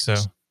 I think so.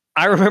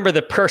 I remember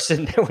the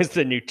person that was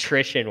the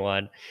nutrition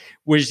one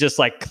was just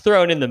like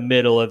thrown in the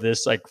middle of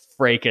this like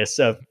fracas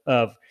of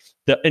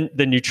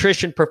the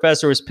nutrition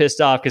professor was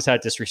pissed off because how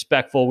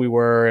disrespectful we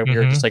were, and we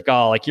were just like,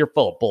 oh, like you're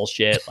full of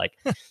bullshit, like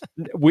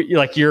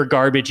like you're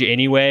garbage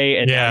anyway,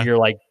 and now you're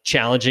like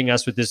challenging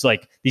us with this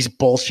like these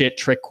bullshit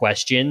trick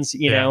questions,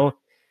 you know.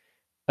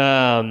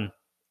 And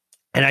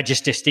I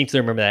just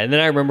distinctly remember that. And then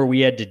I remember we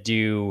had to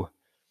do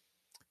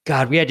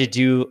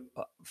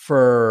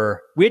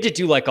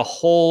like a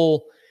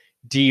whole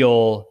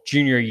deal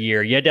junior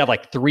year. You had to have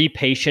like 3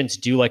 patients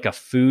do like a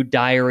food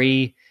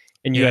diary.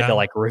 And you had to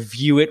like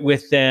review it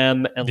with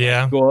them and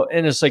like go,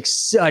 and it's like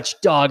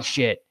such dog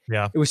shit.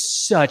 Yeah. It was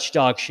such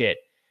dog shit.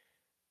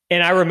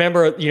 And I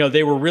remember,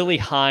 they were really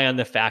high on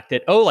the fact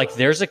that, like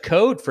there's a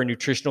code for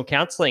nutritional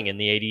counseling in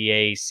the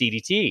ADA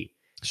CDT.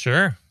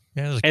 Sure.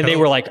 Yeah. And they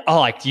were like, oh,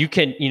 like you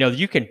can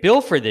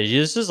bill for this.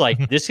 This is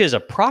like, this is a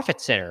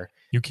profit center.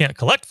 You can't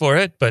collect for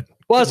it, but.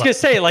 Well, I was going to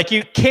say like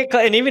you can't,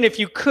 and even if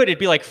you could, it'd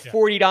be like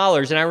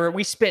 $40. And I remember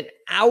we spent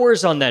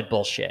hours on that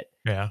bullshit.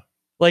 Yeah.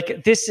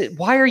 Like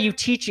why are you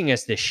teaching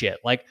us this shit?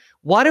 Like,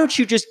 why don't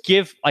you just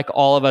give like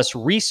all of us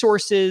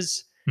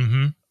resources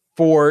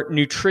for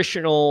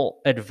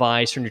nutritional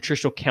advice or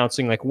nutritional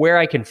counseling, like where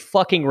I can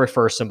fucking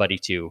refer somebody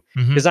to,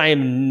 because I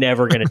am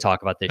never going to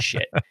talk about this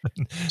shit.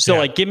 So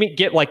like,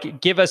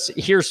 give us,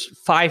 here's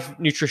 5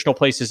 nutritional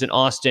places in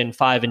Austin,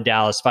 5 in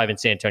Dallas, 5 in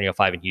San Antonio,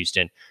 5 in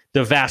Houston.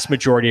 The vast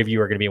majority of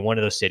you are going to be in one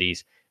of those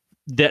cities.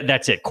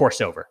 That's it. Course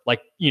over.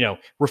 Like,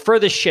 refer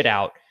this shit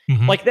out.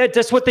 Like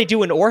that's what they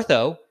do in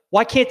ortho.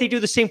 Why can't they do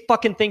the same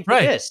fucking thing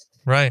for this?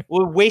 Right.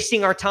 We're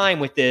wasting our time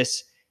with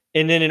this.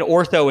 And then in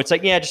ortho, it's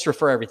like, just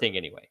refer everything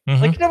anyway.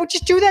 Like, no,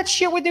 just do that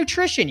shit with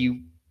nutrition,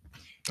 you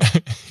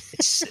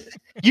It's,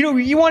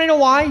 you want to know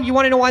why? You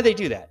want to know why they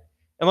do that?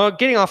 I'm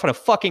getting off on a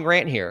fucking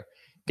rant here.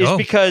 Is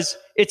because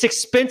it's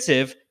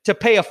expensive to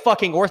pay a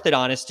fucking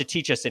orthodontist to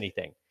teach us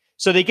anything.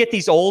 So they get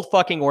these old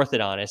fucking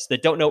orthodontists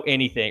that don't know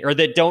anything or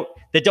that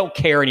don't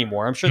care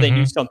anymore. I'm sure they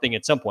knew something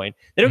at some point.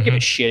 They don't give a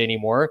shit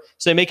anymore.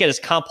 So they make it as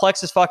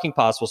complex as fucking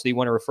possible. So you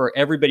want to refer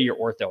everybody your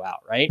ortho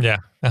out, right? Yeah.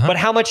 But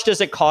how much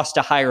does it cost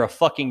to hire a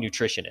fucking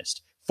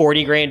nutritionist?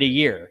 $40,000 a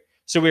year.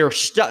 So we were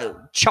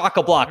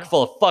chock-a-block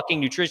full of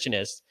fucking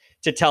nutritionists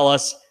to tell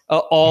us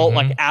all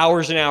like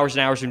hours and hours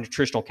and hours of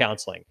nutritional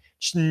counseling.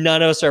 Just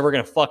none of us are ever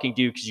going to fucking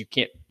do because you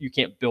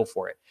can't bill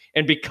for it.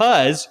 And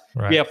because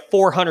we have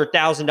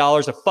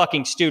 $400,000 of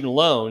fucking student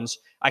loans,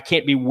 I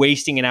can't be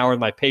wasting an hour with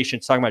my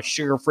patients talking about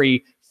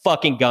sugar-free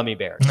fucking gummy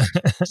bears.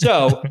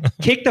 So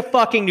kick the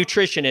fucking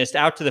nutritionist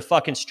out to the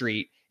fucking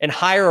street and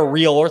hire a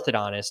real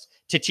orthodontist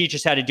to teach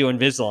us how to do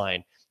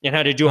Invisalign and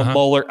how to do a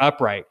molar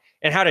upright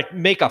and how to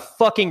make a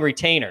fucking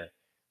retainer.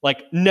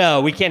 Like,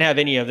 no, we can't have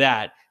any of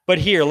that. But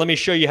here, let me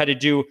show you how to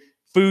do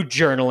food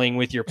journaling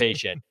with your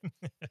patient.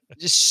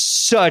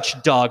 Just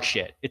such dog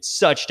shit. It's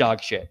such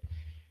dog shit.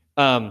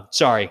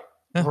 Sorry.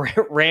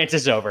 Rant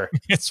is over.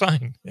 It's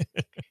fine.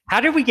 How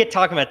did we get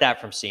talking about that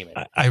from semen?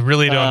 I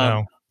really don't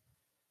know.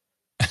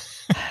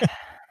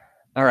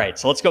 All right.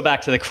 So let's go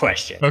back to the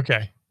question.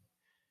 Okay.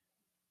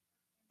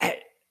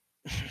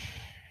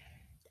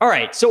 All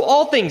right. So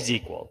all things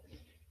equal,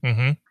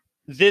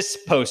 this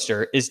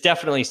poster is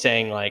definitely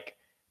saying like,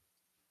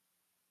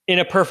 in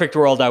a perfect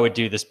world, I would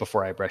do this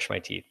before I brush my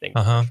teeth.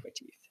 Brush my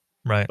teeth.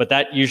 Right. But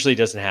that usually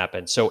doesn't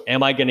happen. So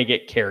am I going to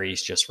get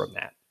caries just from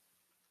that?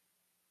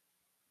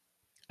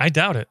 I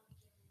doubt it.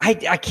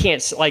 I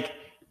can't, like,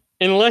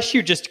 unless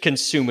you just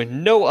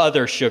consume no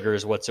other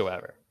sugars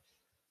whatsoever.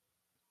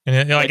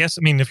 And like, I guess,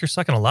 I mean, if you're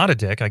sucking a lot of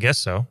dick, I guess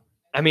so.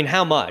 I mean,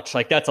 how much?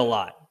 Like, that's a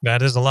lot.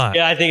 That is a lot.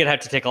 Yeah, I think it'd have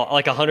to take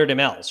like 100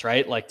 mLs,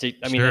 right? Like,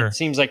 it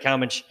seems like how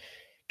much,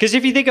 because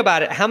if you think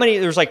about it,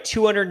 there's like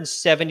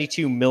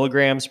 272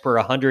 milligrams per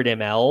 100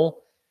 ml,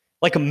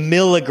 like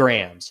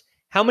milligrams.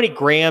 How many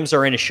grams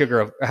are in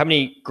how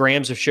many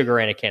grams of sugar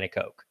in a can of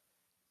Coke?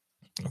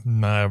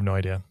 I have no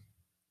idea.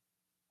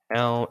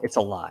 No, it's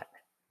a lot.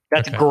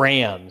 That's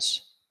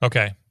grams.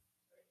 Okay.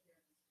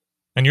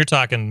 And you're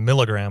talking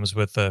milligrams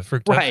with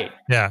fructose? Right.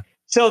 Yeah.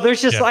 So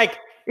there's just like,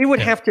 it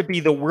would have to be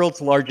the world's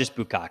largest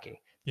bukkake.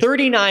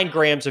 39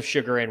 grams of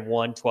sugar in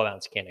one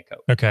 12-ounce can of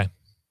Coke. Okay.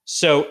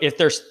 So if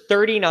there's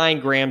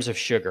 39 grams of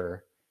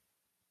sugar,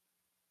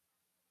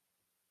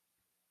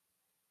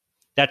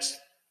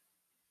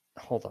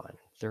 hold on,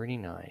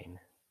 39.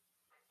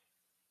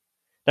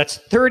 That's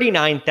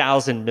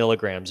 39,000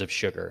 milligrams of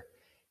sugar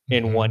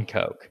in one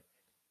Coke.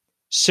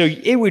 So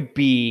it would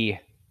be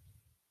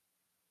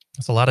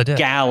that's a lot of dick.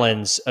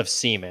 Gallons of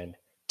semen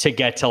to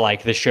get to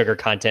like the sugar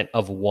content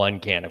of one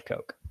can of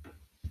Coke.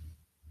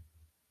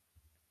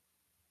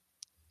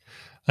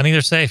 I think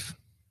they're safe.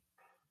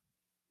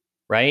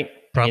 Right?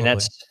 Probably. I mean,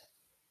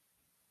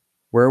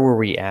 where were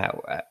we at?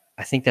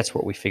 I think that's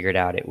what we figured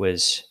out. It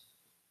was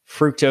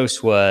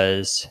fructose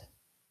was,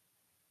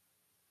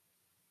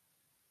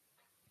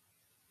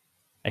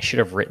 I should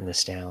have written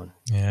this down.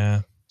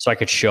 Yeah. So I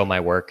could show my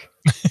work.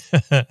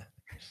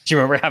 Do you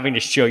remember having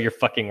to show your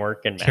fucking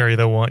work and carry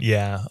the one?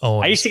 Yeah. Oh,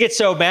 I used to get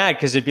so mad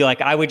because it'd be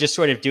like I would just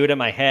sort of do it in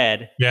my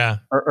head. Yeah.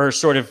 Or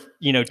sort of,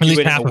 do it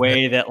in a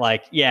way that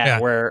like,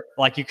 where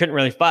like you couldn't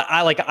really, but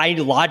I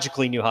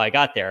logically knew how I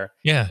got there.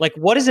 Yeah. Like,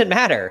 what does it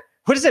matter?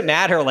 What does it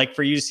matter like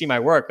for you to see my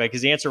work? Like,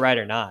 is the answer right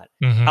or not?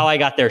 How I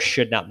got there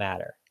should not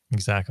matter.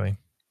 Exactly.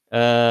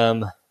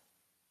 Where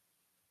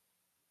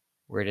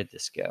did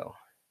this go?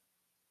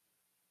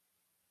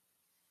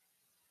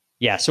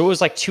 Yeah. So it was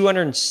like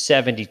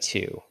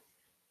 272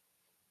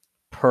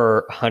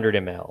 per 100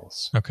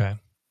 mLs. Okay.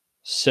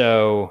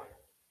 So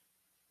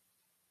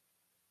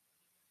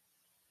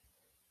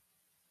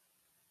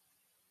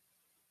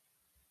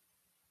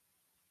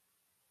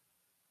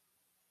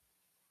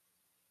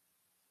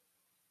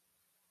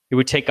it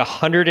would take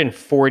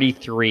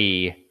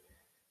 143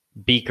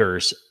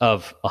 beakers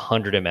of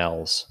 100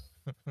 mLs.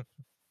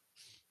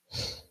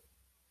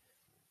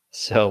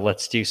 So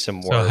let's do some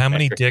more. So how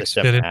many dicks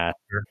fit in?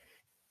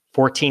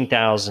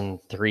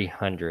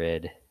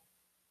 14,300.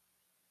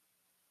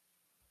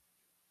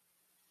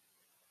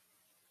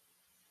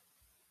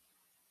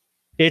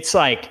 It's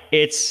like,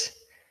 it's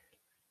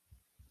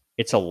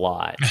a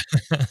lot.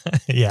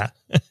 Yeah.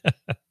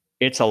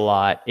 It's a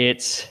lot. Oh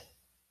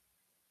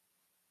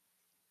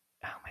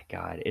my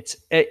God.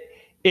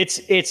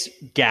 It's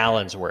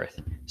gallons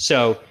worth.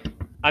 So,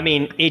 I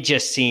mean, it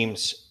just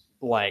seems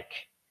like,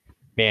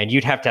 man,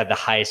 you'd have to have the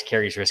highest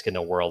caries risk in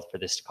the world for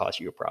this to cause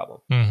you a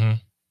problem.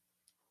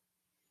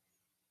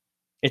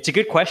 It's a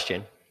good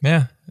question.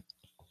 Yeah.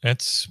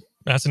 That's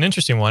an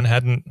interesting one.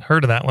 Hadn't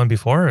heard of that one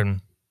before.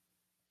 And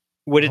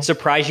would it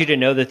surprise you to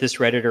know that this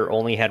Redditor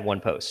only had one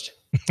post?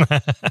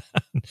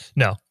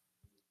 No.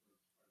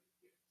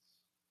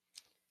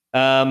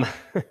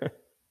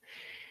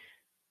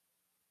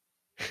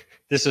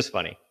 This is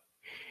funny.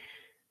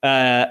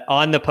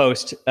 On the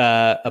post,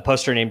 a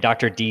poster named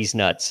Dr. D's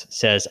Nuts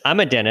says, I'm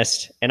a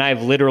dentist and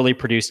I've literally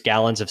produced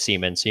gallons of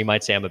semen. So you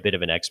might say I'm a bit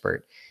of an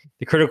expert.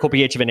 The critical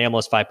pH of enamel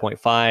is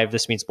 5.5.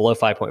 This means below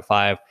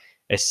 5.5,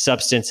 a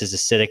substance is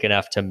acidic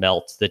enough to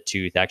melt the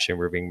tooth, actually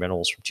removing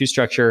minerals from tooth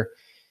structure.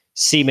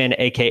 Semen,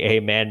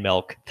 aka man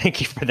milk. Thank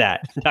you for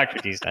that, Dr.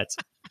 D's Nuts.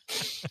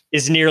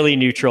 Is nearly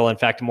neutral. In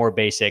fact, more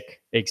basic.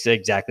 It's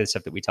exactly the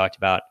stuff that we talked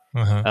about.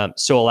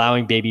 So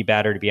allowing baby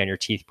batter to be on your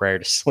teeth prior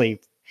to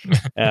sleep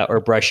or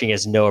brushing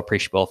has no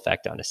appreciable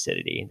effect on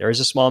acidity. There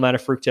is a small amount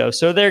of fructose,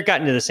 so they're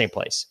gotten to the same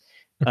place.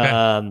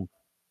 Okay.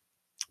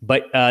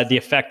 But the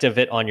effect of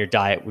it on your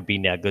diet would be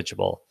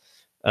negligible.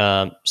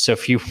 So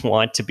if you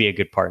want to be a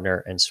good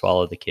partner and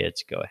swallow the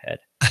kids, go ahead.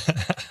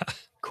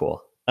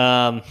 Cool.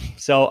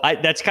 So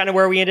that's kind of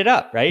where we ended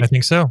up, right? I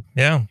think so.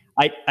 Yeah.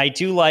 I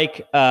do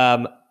like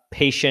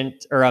poster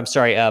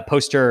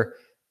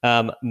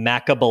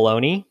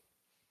Macabaloni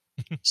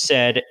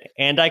said,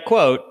 and I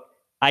quote,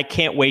 I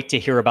can't wait to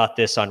hear about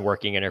this on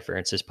Working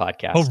Interferences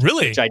podcast. Oh,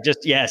 really? Which I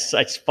just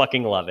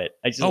fucking love it.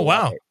 I just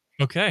wow. It.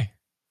 Okay.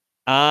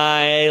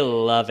 I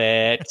love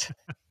it.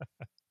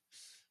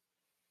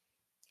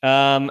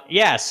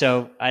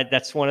 So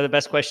that's one of the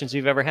best questions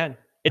we've ever had.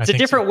 It's a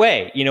different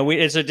way.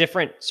 It's a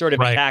different sort of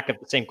attack of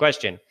the same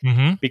question.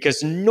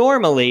 Because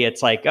normally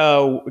it's like,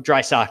 oh, dry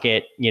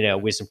socket,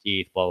 wisdom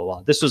teeth, blah, blah,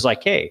 blah. This was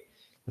like, hey,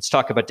 let's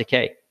talk about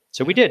decay.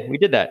 So we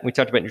did that. We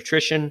talked about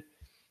nutrition,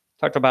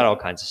 talked about all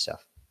kinds of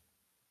stuff.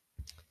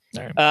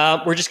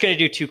 Right. We're just going to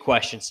do 2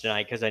 questions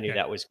tonight because I knew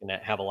that was going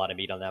to have a lot of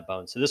meat on that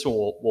bone. So this one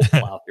we'll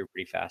plow through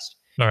pretty fast.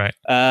 All right.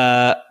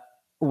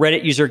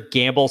 Reddit user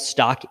Gamble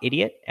Stock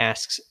Idiot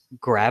asks,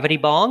 gravity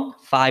bong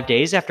 5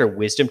 days after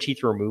wisdom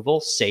teeth removal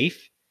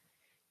safe?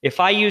 If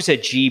I use a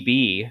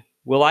GB,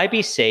 will I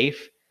be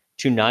safe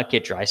to not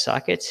get dry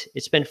sockets?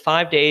 It's been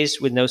 5 days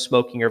with no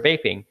smoking or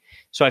vaping.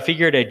 So I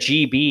figured a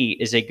GB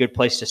is a good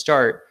place to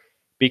start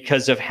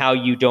because of how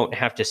you don't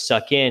have to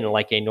suck in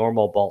like a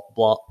normal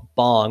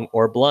bong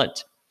or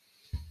blunt.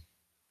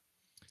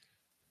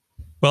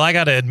 Well, I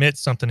got to admit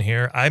something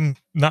here. I'm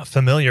not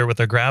familiar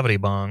with a gravity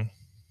bong.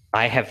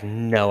 I have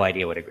no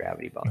idea what a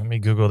gravity bong is. Let me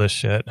Google this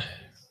shit.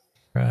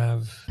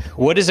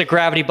 What is a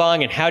gravity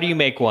bong and how do you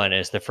make one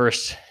is the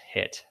first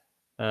hit.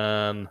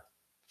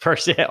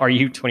 First hit, are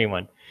you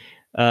 21?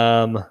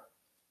 A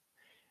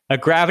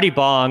gravity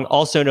bong,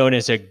 also known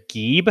as a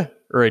geeb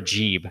or a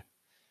jeeb.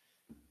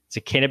 It's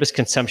a cannabis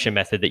consumption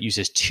method that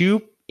uses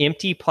 2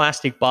 empty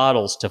plastic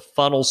bottles to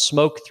funnel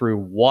smoke through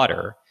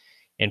water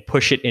and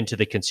push it into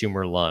the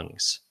consumer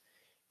lungs.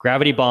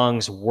 Gravity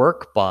bongs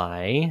work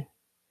by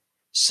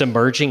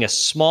submerging a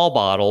small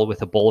bottle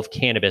with a bowl of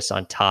cannabis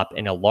on top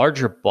in a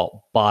larger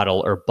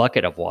bottle or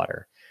bucket of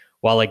water.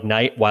 While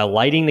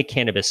lighting the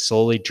cannabis,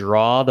 slowly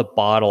draw the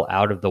bottle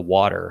out of the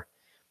water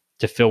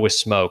to fill with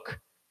smoke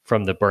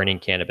from the burning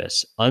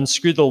cannabis.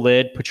 Unscrew the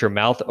lid, put your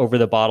mouth over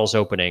the bottle's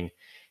opening,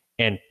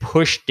 and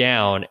push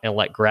down and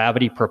let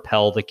gravity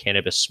propel the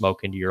cannabis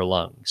smoke into your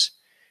lungs.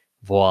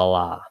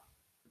 Voila.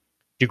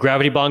 Do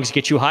gravity bongs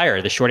get you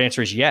higher? The short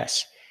answer is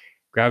yes.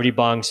 Gravity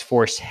bongs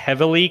force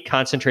heavily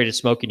concentrated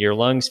smoke into your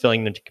lungs,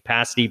 filling them to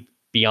capacity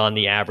beyond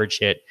the average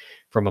hit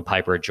from a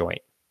pipe or a joint.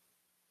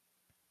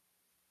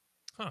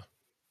 Huh.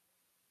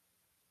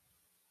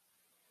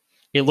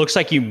 It looks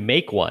like you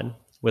make one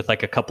with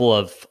like a couple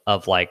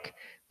of like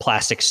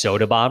plastic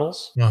soda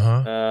bottles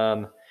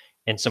and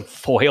some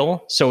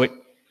foil. So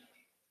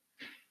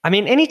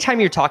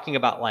anytime you're talking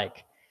about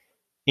like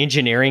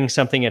engineering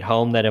something at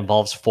home that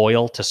involves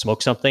foil to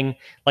smoke something,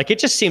 like it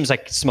just seems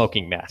like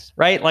smoking meth,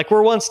 right? Like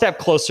we're one step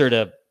closer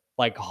to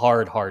like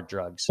hard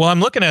drugs. Well, I'm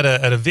looking at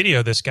a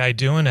video of this guy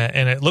doing it,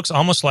 and it looks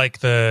almost like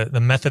the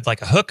method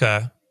like a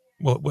hookah,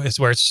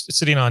 where it's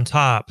sitting on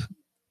top,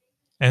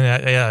 and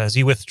as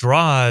he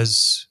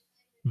withdraws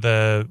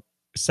the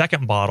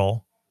second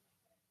bottle,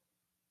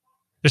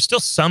 there's still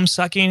some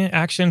sucking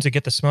action to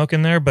get the smoke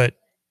in there, but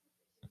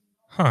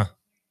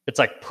it's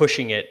like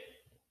pushing it.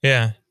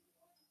 Yeah.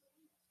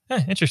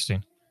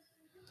 Interesting.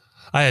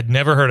 I had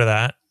never heard of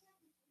that.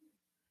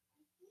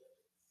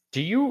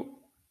 Do you?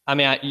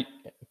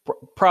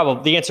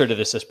 Probably the answer to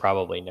this is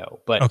probably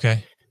no. But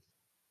okay.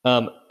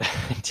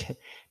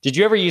 Did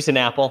you ever use an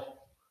apple?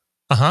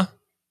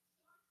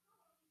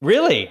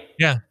 Really?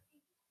 Yeah.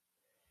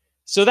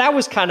 So that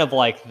was kind of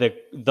like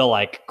the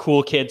like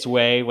cool kids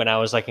way when I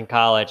was like in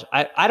college.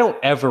 I don't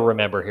ever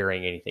remember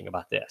hearing anything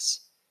about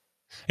this.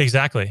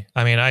 Exactly.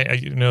 I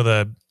know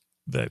the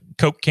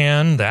Coke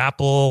can, the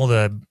apple,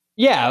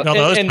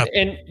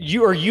 and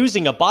you are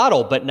using a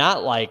bottle, but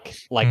not like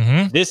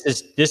this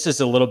is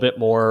a little bit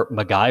more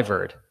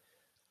MacGyvered.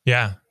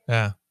 Yeah.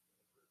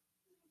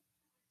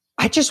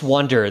 I just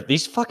wonder,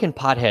 these fucking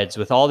potheads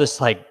with all this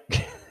like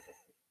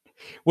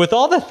with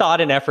all the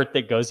thought and effort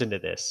that goes into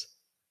this.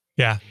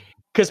 Yeah.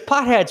 Because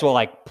potheads will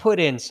like put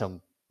in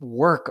some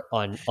work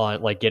on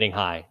like getting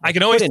high. I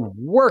can always put in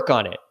work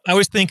on it. I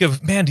always think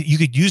of, man, you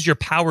could use your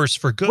powers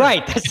for good.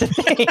 Right. That's the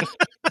thing.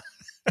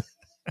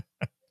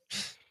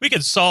 We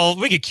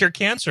could cure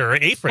cancer or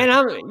AFib. And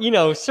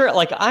I'm, sir,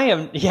 like I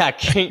am, we got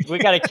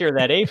to cure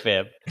that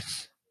AFib.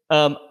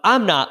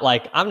 I'm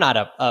not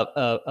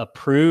a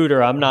prude,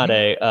 or I'm not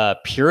a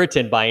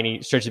Puritan by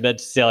any stretch of the to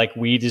say like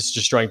weed is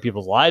destroying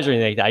people's lives or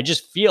anything like that. I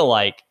just feel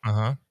like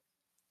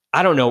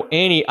I don't know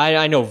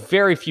I know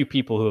very few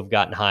people who have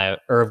gotten high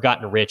or have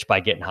gotten rich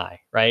by getting high,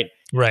 right?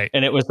 Right.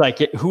 And it was like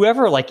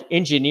whoever like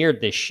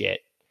engineered this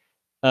shit,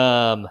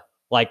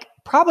 like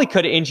probably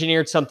could have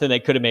engineered something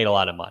that could have made a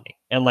lot of money.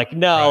 And like,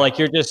 no, like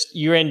you're just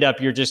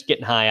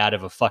getting high out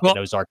of a fucking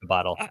Ozarka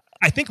bottle.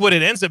 I think what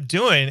it ends up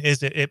doing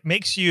is it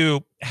makes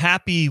you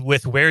happy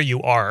with where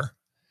you are.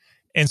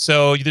 And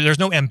so there's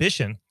no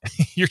ambition.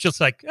 You're just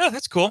like, oh,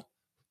 that's cool.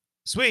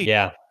 Sweet.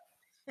 Yeah.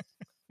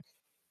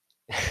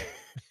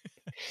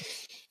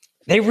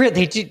 They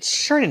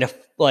turn into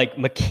like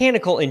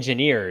mechanical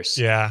engineers.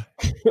 Yeah.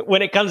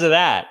 When it comes to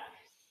that.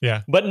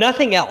 Yeah. But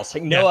nothing else.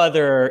 Like no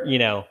other,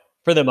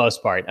 for the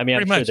most part. I mean,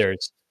 Pretty I'm much. sure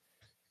there's.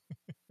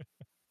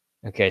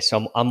 Okay,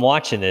 so I'm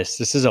watching this.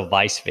 This is a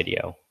Vice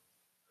video.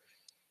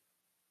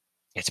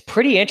 It's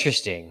pretty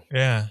interesting.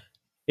 Yeah.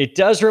 It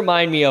does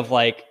remind me of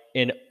like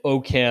an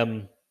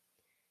OChem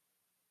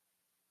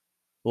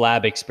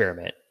lab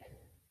experiment.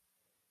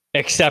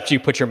 Except you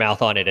put your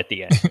mouth on it at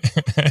the end.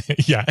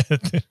 Yeah.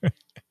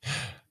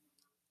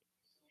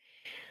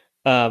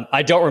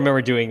 I don't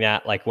remember doing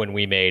that like when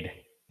we made,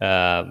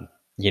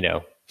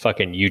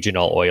 fucking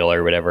eugenol oil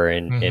or whatever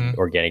in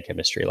organic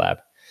chemistry lab.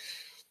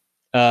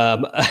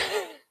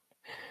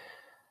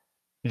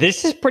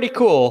 This is pretty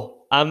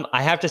cool.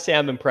 I have to say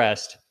I'm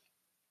impressed.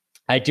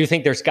 I do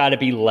think there's got to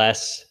be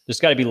less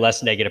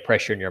negative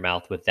pressure in your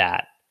mouth with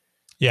that.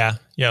 Yeah.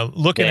 Yeah.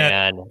 Looking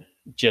at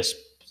just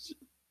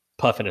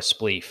puffing a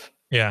spleef.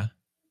 Yeah.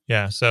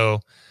 Yeah. So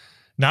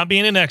not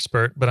being an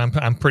expert, but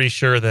I'm pretty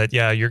sure that,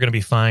 you're going to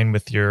be fine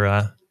with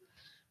your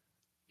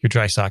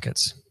dry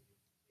sockets.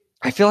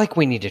 I feel like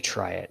we need to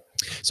try it.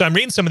 So I'm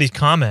reading some of these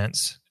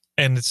comments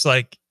and it's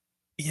like,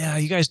 yeah,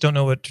 you guys don't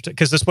know what,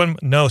 because this one,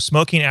 no,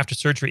 smoking after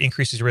surgery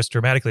increases risk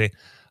dramatically.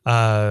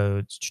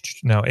 No,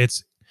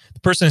 it's the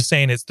person is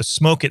saying it's the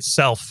smoke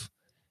itself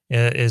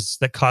is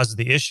that causes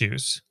the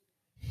issues.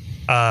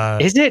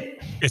 Is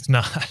it? It's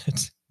not.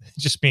 It's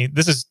just me.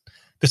 This is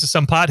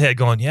some pothead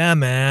going, yeah,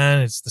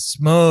 man, it's the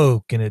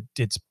smoke and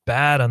it's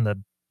bad on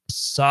the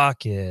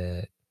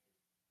socket.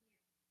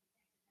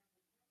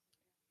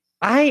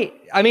 I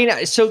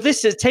mean, so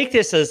take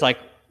this as like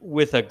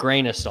with a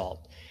grain of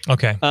salt.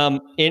 Okay.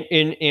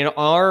 In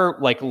our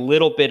like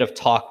little bit of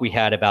talk we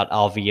had about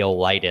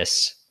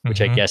alveolitis,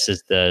 which I guess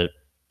is the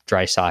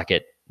dry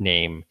socket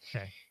name,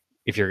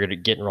 if you're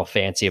getting real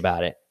fancy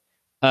about it.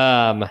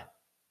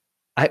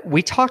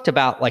 We talked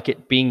about like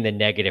it being the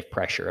negative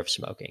pressure of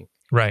smoking,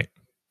 right?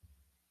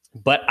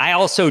 But I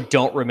also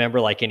don't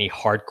remember like any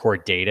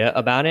hardcore data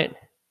about it.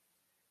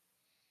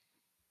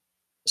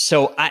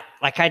 So I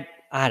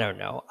don't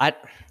know.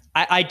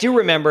 I do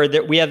remember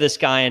that we have this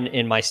guy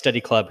in my study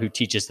club who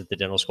teaches at the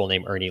dental school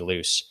named Ernie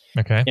Luce.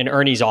 Okay. And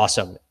Ernie's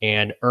awesome.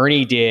 And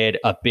Ernie did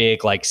a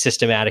big like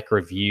systematic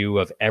review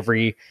of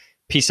every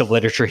piece of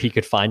literature he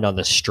could find on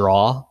the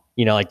straw,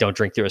 like don't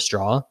drink through a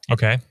straw.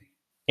 Okay.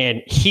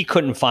 And he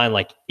couldn't find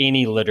like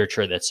any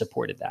literature that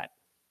supported that.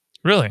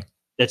 Really?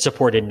 That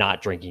supported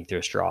not drinking through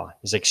a straw.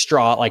 He's like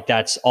straw, like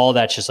that's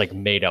just like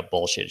made up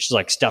bullshit. It's just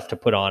like stuff to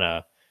put on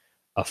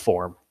a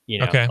form.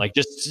 Like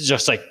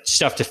just like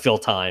stuff to fill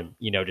time,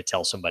 to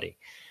tell somebody.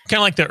 Kind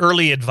of like the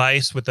early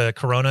advice with the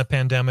Corona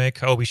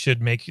pandemic. Oh, we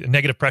should make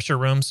negative pressure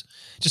rooms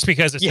just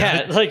because it's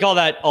like all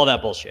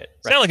that bullshit.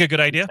 Right? Sound like a good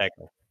idea.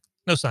 Exactly.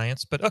 No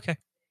science, but okay.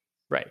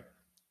 Right.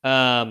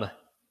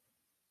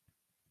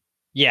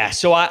 Yeah.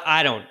 So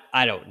I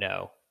don't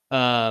know.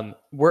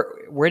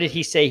 Where did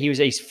he say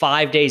he's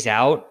 5 days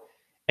out?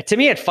 To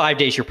me, at 5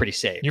 days, you're pretty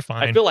safe. You're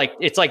fine. I feel like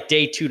it's like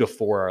day 2 to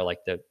 4 are like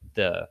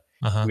the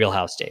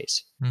wheelhouse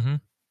days. Mm-hmm.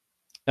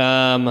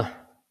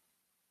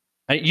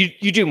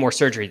 You do more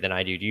surgery than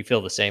I do. Do you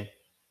feel the same?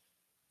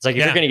 It's like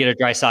if you're going to get a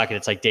dry socket,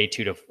 it's like day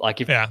 2 to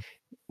like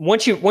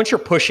once you're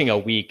pushing a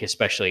week,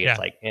 especially, it's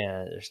like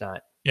there's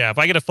not. Yeah, if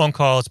I get a phone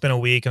call, it's been a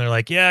week, and they're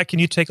like, "Yeah, can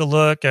you take a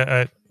look?"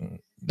 No,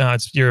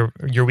 it's your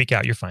week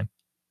out. You're fine.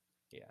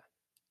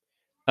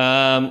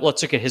 Yeah.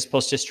 Let's look at his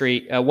post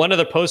history. One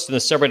other post in the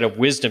subreddit of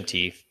Wisdom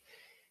Teeth.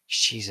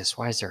 Jesus,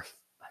 why is there?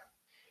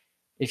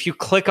 If you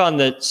click on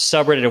the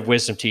subreddit of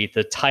Wisdom Teeth,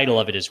 the title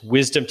of it is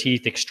Wisdom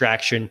Teeth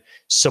Extraction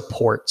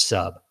Support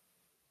Sub.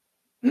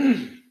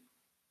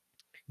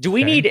 Do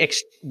we need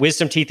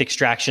wisdom teeth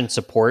extraction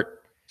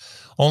support?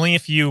 Only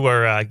if you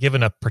were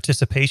given a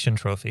participation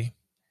trophy.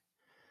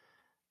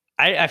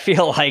 I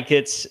feel like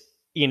it's,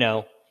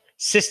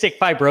 cystic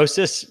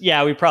fibrosis.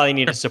 Yeah, we probably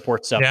need a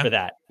support sub for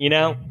that,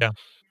 Yeah,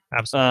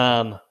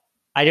 absolutely.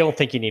 I don't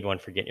think you need one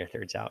for getting your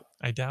thirds out.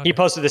 I doubt He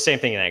posted the same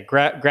thing in that.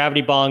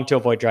 Gravity bong to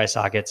avoid dry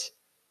sockets.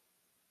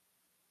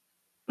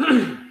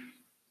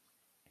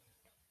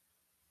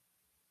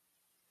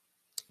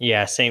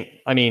 Yeah, same.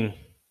 I mean,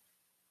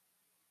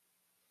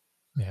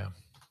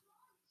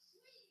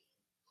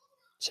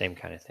 same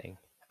kind of thing.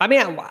 I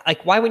mean,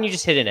 like, why wouldn't you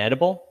just hit an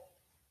edible?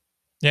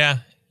 Yeah,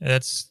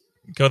 let's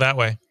go that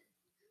way.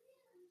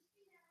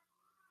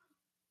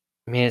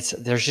 I mean,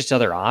 there's just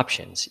other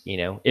options, you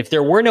know. If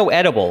there were no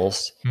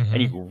edibles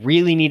and you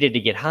really needed to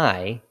get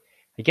high,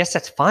 I guess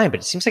that's fine. But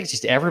it seems like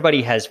just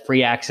everybody has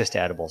free access to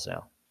edibles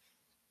now.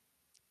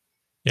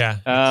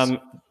 Yeah.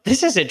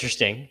 This is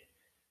interesting.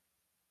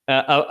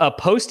 A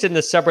post in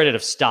the subreddit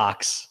of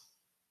stocks,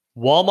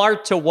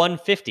 Walmart to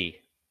 150.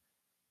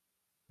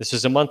 This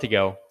was a month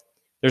ago.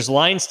 There's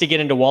lines to get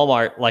into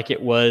Walmart like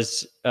it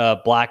was a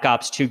Black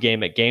Ops 2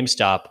 game at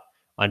GameStop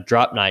on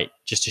drop night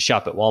just to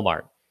shop at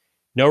Walmart.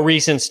 No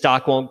reason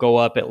stock won't go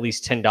up at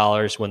least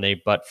 $10 when they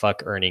butt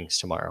fuck earnings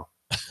tomorrow.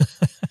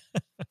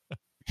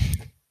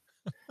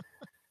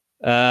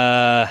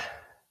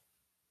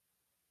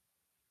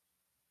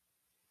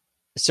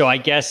 So I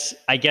guess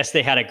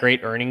they had a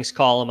great earnings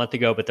call a month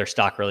ago, but their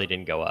stock really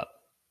didn't go up.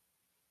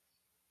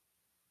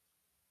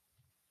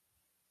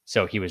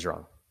 So he was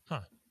wrong. Huh.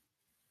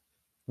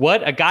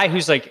 What? A guy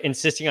who's like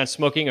insisting on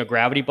smoking a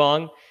gravity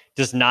bong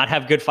does not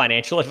have good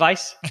financial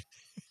advice?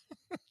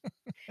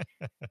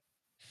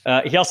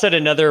 He also had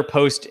another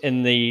post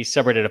in the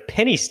subreddit of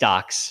penny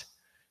stocks,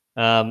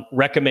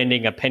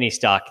 recommending a penny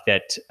stock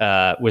that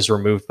was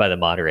removed by the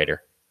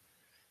moderator.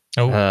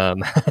 Oh.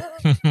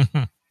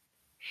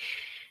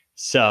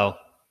 So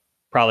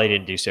probably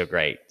didn't do so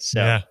great. So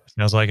yeah,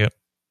 sounds like it.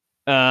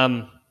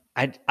 I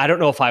don't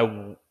know if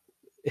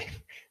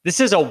this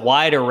is a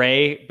wide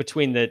array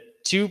between the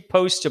two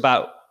posts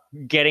about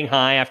getting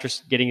high after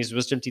getting his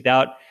wisdom teeth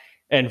out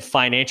and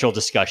financial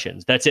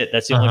discussions. That's it.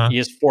 That's the only, he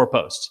has 4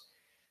 posts.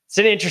 It's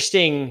an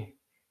interesting,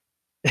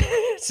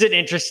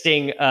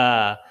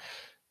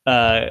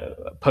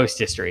 post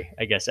history,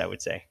 I guess I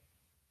would say.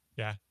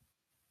 Yeah.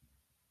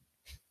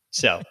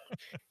 So,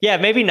 yeah,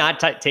 maybe not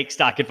take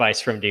stock advice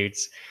from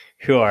dudes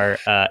who are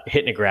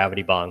hitting a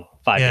gravity bong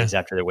 5 days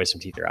after their wisdom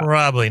teeth are out.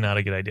 Probably not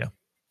a good idea.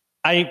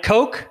 I mean,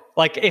 Coke.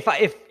 Like,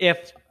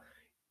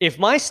 if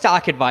my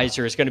stock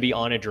advisor is going to be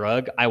on a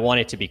drug, I want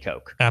it to be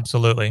Coke.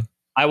 Absolutely.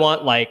 I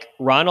want like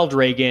Ronald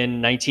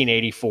Reagan,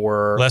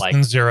 1984, less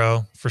than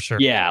zero for sure.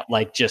 Yeah,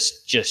 like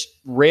just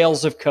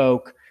rails of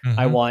Coke.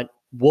 I want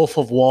Wolf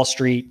of Wall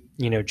Street.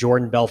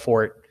 Jordan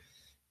Belfort,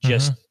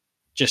 just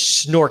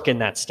snorking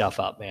that stuff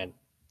up, man.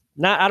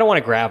 I don't want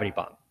a gravity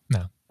bong.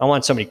 No, I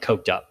want somebody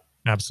coked up.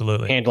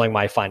 Absolutely, handling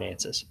my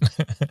finances.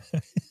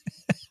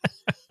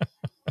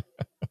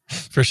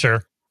 For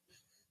sure.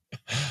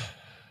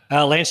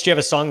 Lance, do you have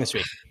a song this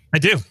week? I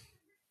do.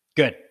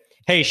 Good.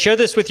 Hey, share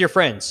this with your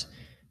friends.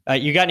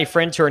 You got any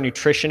friends who are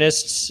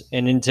nutritionists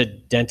and into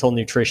dental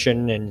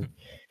nutrition and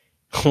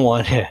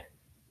want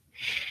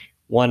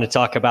to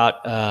talk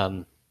about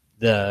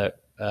the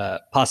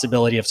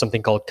possibility of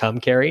something called cum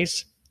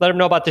caries? Let them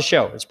know about the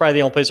show. It's probably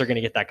the only place they're going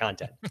to get that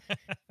content.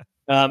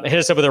 Hit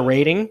us up with a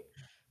rating.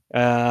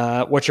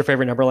 What's your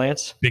favorite number,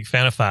 Lance? Big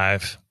fan of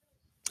 5.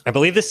 I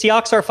believe the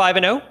Seahawks are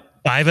 5-0.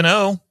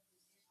 5-0.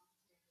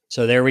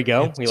 So there we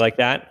go. We like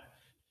that.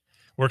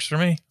 Works for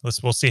me.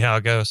 We'll see how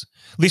it goes.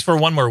 At least for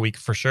one more week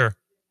for sure.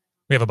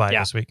 We have a bye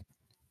this week.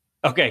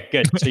 Okay,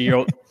 good. So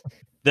you're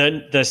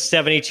the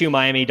 72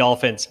 Miami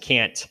Dolphins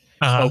can't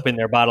open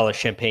their bottle of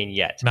champagne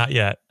yet. Not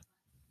yet.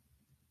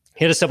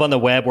 Hit us up on the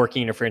web,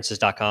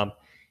 workinginterferences.com.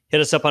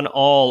 Hit us up on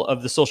all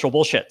of the social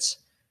bullshits.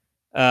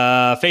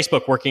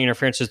 Facebook, Working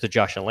Interferences with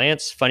Josh and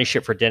Lance. Funny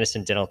Shit for Dentist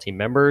and Dental Team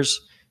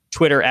members.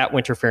 Twitter,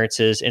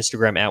 @Winterferences.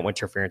 Instagram,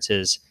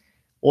 @Winterferences.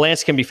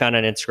 Lance can be found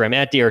on Instagram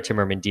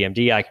 @DrTimmerman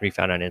DMD. I can be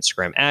found on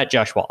Instagram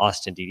 @Joshua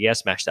Austin DDS.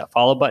 Smash that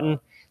follow button.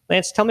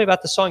 Lance, tell me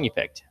about the song you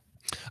picked.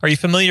 Are you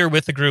familiar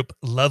with the group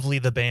Lovely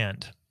the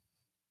Band?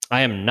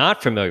 I am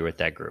not familiar with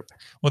that group.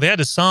 Well, they had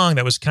a song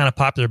that was kind of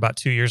popular about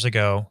 2 years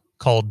ago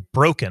called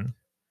Broken.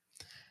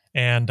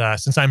 And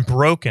since I'm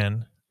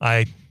broken,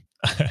 I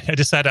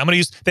decided I'm going to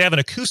use, they have an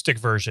acoustic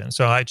version.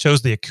 So I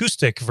chose the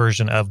acoustic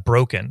version of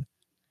Broken.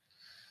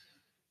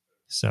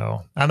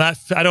 So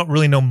I don't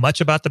really know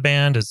much about the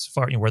band as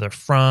far where they're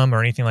from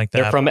or anything like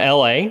that. They're from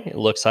LA, it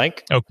looks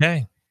like.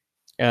 Okay.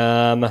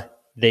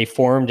 They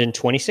formed in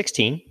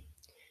 2016.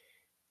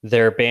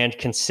 Their band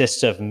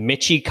consists of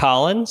Mitchie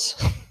Collins.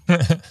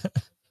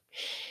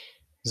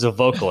 He's a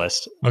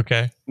vocalist.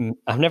 Okay.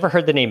 I've never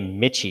heard the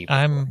name Mitchie before.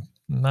 I'm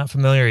not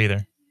familiar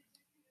either.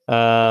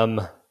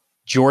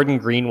 Jordan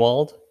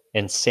Greenwald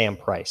and Sam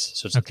Price.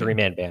 So it's a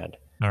 3-man band.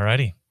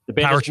 Alrighty. The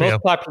band is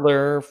most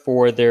popular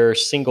for their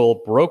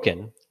single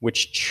Broken,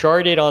 which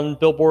charted on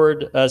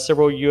Billboard,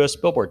 several U.S.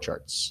 Billboard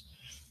charts.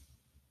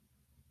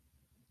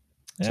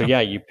 Yeah. So yeah,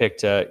 you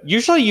picked,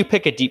 usually you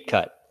pick a deep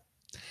cut.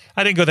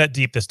 I didn't go that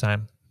deep this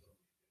time.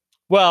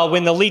 Well,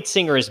 when the lead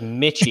singer is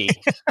Mitchie.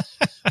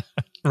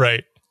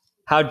 Right.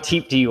 How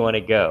deep do you want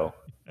to go?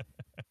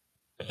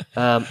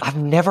 I've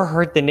never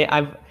heard the name.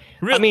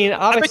 I mean,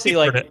 obviously,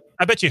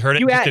 I bet you heard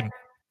it.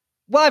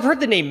 Well, I've heard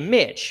the name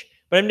Mitch,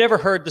 but I've never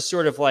heard the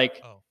sort of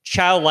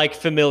childlike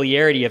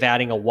familiarity of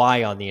adding a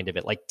Y on the end of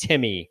it, like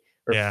Timmy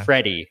or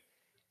Freddie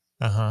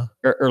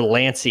or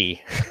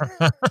Lancey.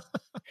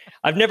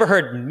 I've never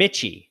heard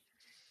Mitchie.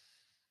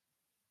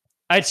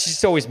 It's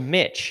just always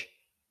Mitch.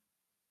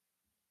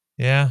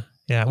 Yeah.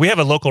 Yeah, we have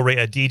a local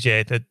a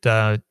DJ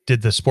that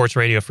did the sports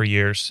radio for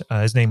years.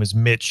 His name is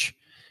Mitch,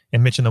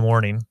 and Mitch in the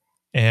Morning.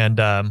 And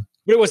but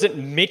it wasn't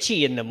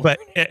Mitchie in the morning.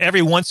 But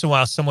every once in a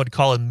while, someone would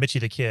call him Mitchie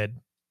the Kid.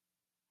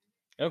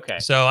 Okay.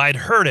 So I'd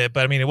heard it,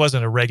 but I mean, it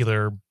wasn't a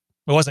regular.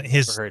 It wasn't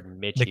his. I've heard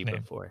Mitchie nickname,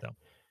 before. So.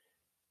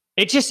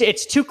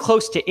 It's too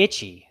close to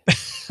itchy.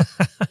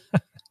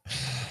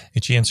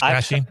 Itchy and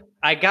scratchy.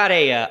 I got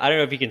a. I don't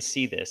know if you can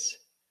see this.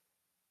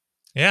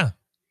 Yeah.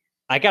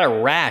 I got a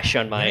rash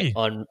on my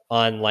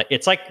on like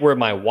it's like where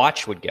my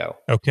watch would go.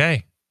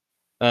 Okay.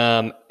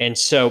 And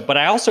so, but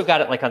I also got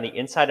it like on the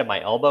inside of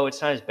my elbow.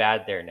 It's not as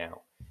bad there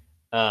now.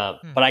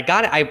 But I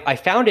got it. I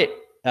found it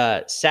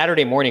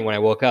Saturday morning when I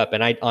woke up,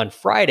 and on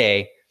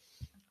Friday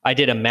I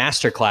did a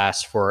master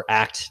class for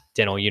ACT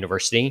Dental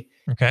University.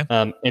 Okay.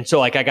 And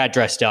so like I got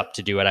dressed up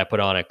to do it. I put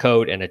on a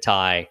coat and a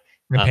tie,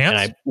 and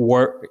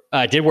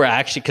I did wear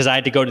actually because I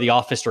had to go to the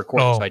office to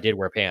record, so I did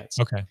wear pants.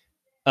 Okay.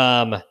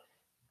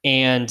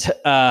 And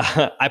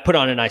I put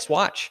on a nice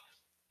watch,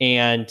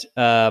 and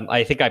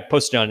I think I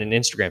posted on an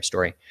Instagram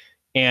story.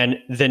 And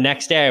the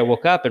next day I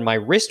woke up and my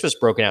wrist was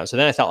broken out. So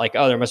then I thought like,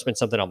 oh, there must have been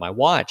something on my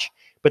watch.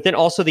 But then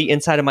also the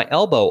inside of my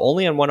elbow,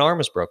 only on one arm,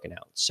 was broken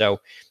out.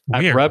 So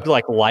I've rubbed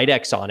like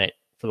Lidex on it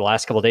for the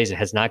last couple of days. It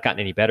has not gotten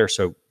any better.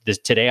 So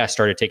today I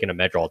started taking a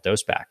Medrol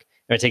dose pack.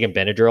 I'm taking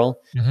Benadryl,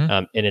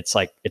 and it's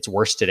like it's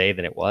worse today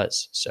than it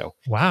was. So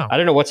wow, I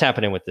don't know what's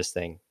happening with this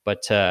thing.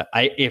 But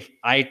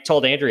I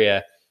told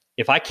Andrea,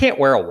 if I can't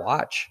wear a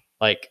watch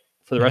like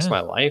for the rest of my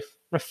life,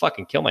 I'm gonna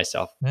fucking kill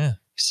myself. Yeah.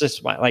 It's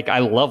just I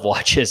love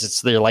watches.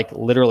 They're like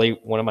literally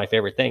one of my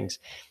favorite things.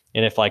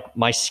 And if like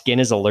my skin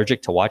is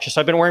allergic to watches,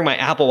 so I've been wearing my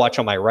Apple Watch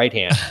on my right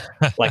hand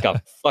like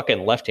a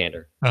fucking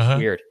left-hander.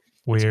 Weird.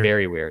 It's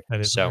very weird.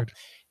 That is so weird.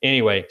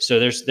 Anyway, so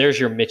there's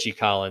your Mitchie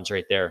Collins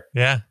right there.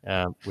 Yeah.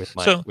 With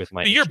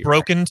my you're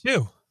broken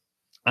too.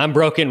 I'm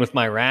broken with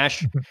my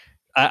rash.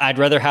 I'd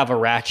rather have a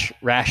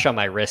rash on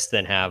my wrist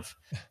than have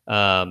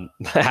to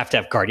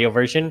have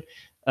cardioversion.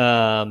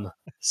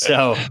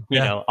 So you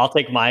know, I'll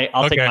take my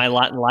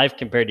lot in life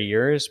compared to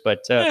yours,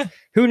 but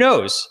who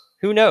knows?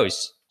 Who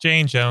knows?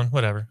 Jane, Joan,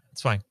 whatever.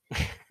 It's fine.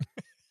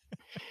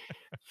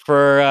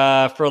 For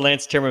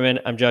Lance Timmerman,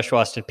 I'm Josh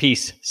Austin.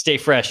 Peace. Stay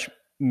fresh,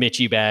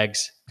 Mitchie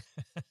bags.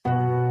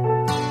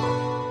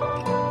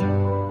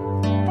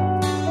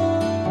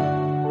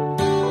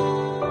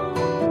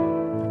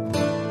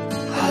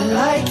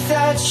 Like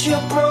that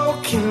you're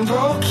broken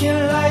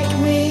like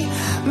me.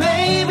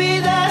 Maybe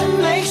that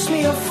makes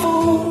me a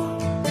fool.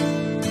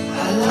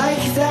 I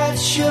like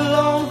that you're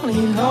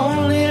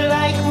lonely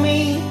like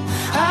me.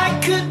 I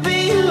could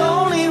be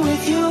lonely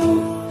with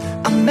you.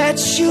 I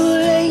met you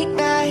late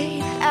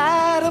night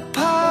at a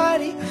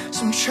party.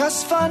 Some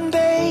trust fund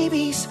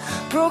babies,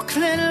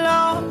 Brooklyn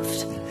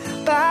loft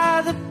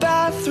by the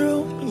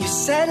bathroom. You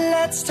said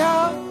let's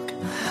talk,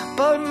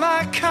 but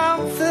my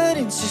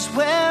confidence is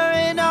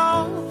wearing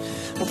off.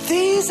 Well,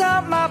 these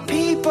aren't my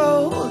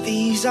people,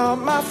 these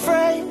aren't my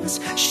friends.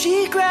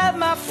 She grabbed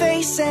my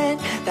face and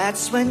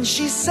that's when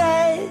she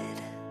said,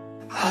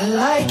 I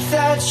like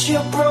that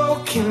you're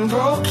broken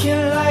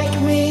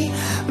like me.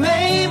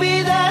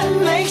 Maybe that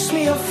makes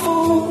me a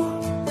fool.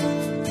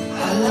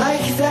 I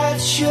like that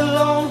you're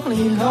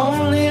lonely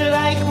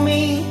like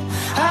me.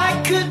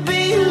 I could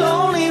be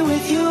lonely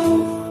with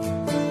you.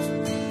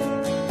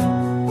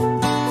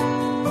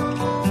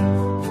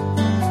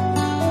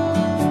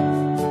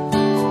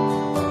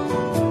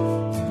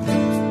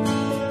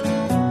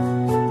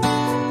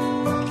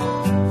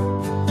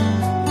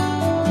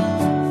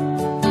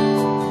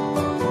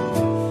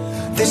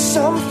 There's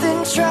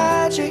something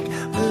tragic,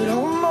 but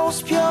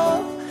almost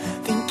pure.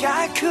 Think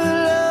I could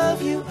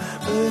love you,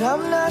 but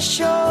I'm not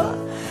sure.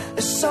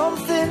 There's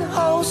something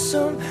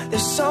wholesome,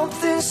 there's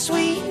something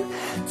sweet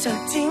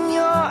tucked in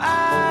your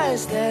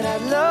eyes that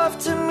I'd love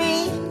to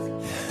meet.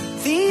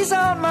 These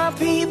aren't my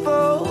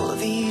people,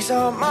 these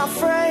aren't my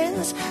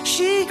friends.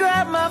 She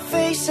grabbed my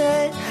face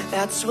and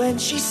that's when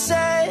she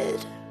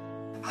said,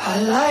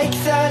 I like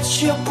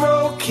that you're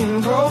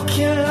broken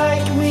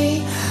like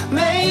me.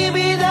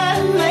 Maybe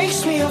that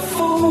makes me a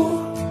fool.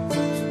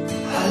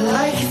 I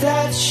like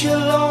that you're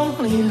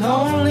lonely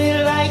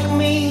like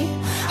me.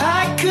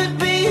 I could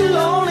be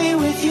lonely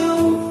with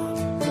you.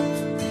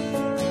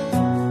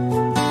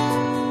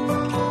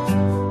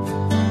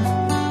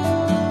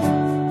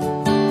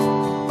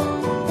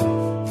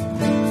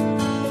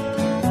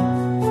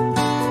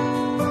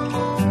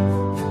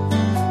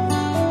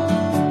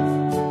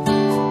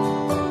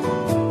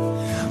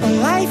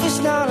 Life is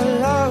not a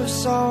love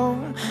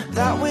song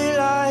that we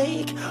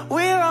like.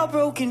 We're all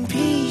broken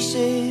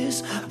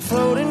pieces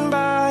floating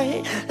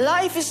by.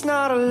 Life is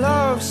not a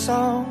love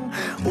song.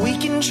 We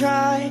can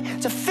try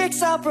to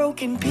fix our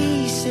broken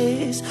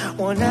pieces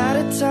one at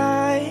a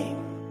time.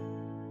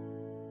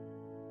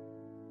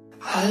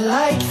 I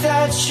like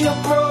that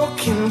you're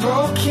broken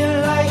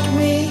like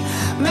me.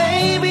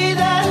 Maybe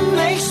that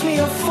makes me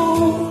a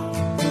fool.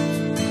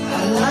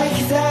 I like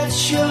that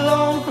you're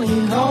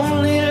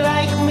lonely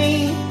like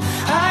me.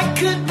 I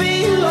could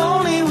be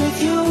lonely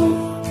with you.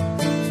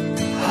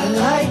 I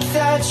like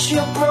that that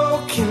you're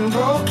broken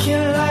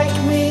like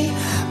me.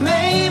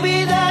 Maybe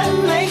that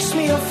makes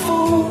me a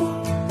fool.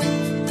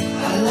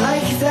 I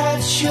like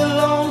that you're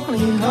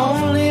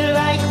lonely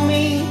like me.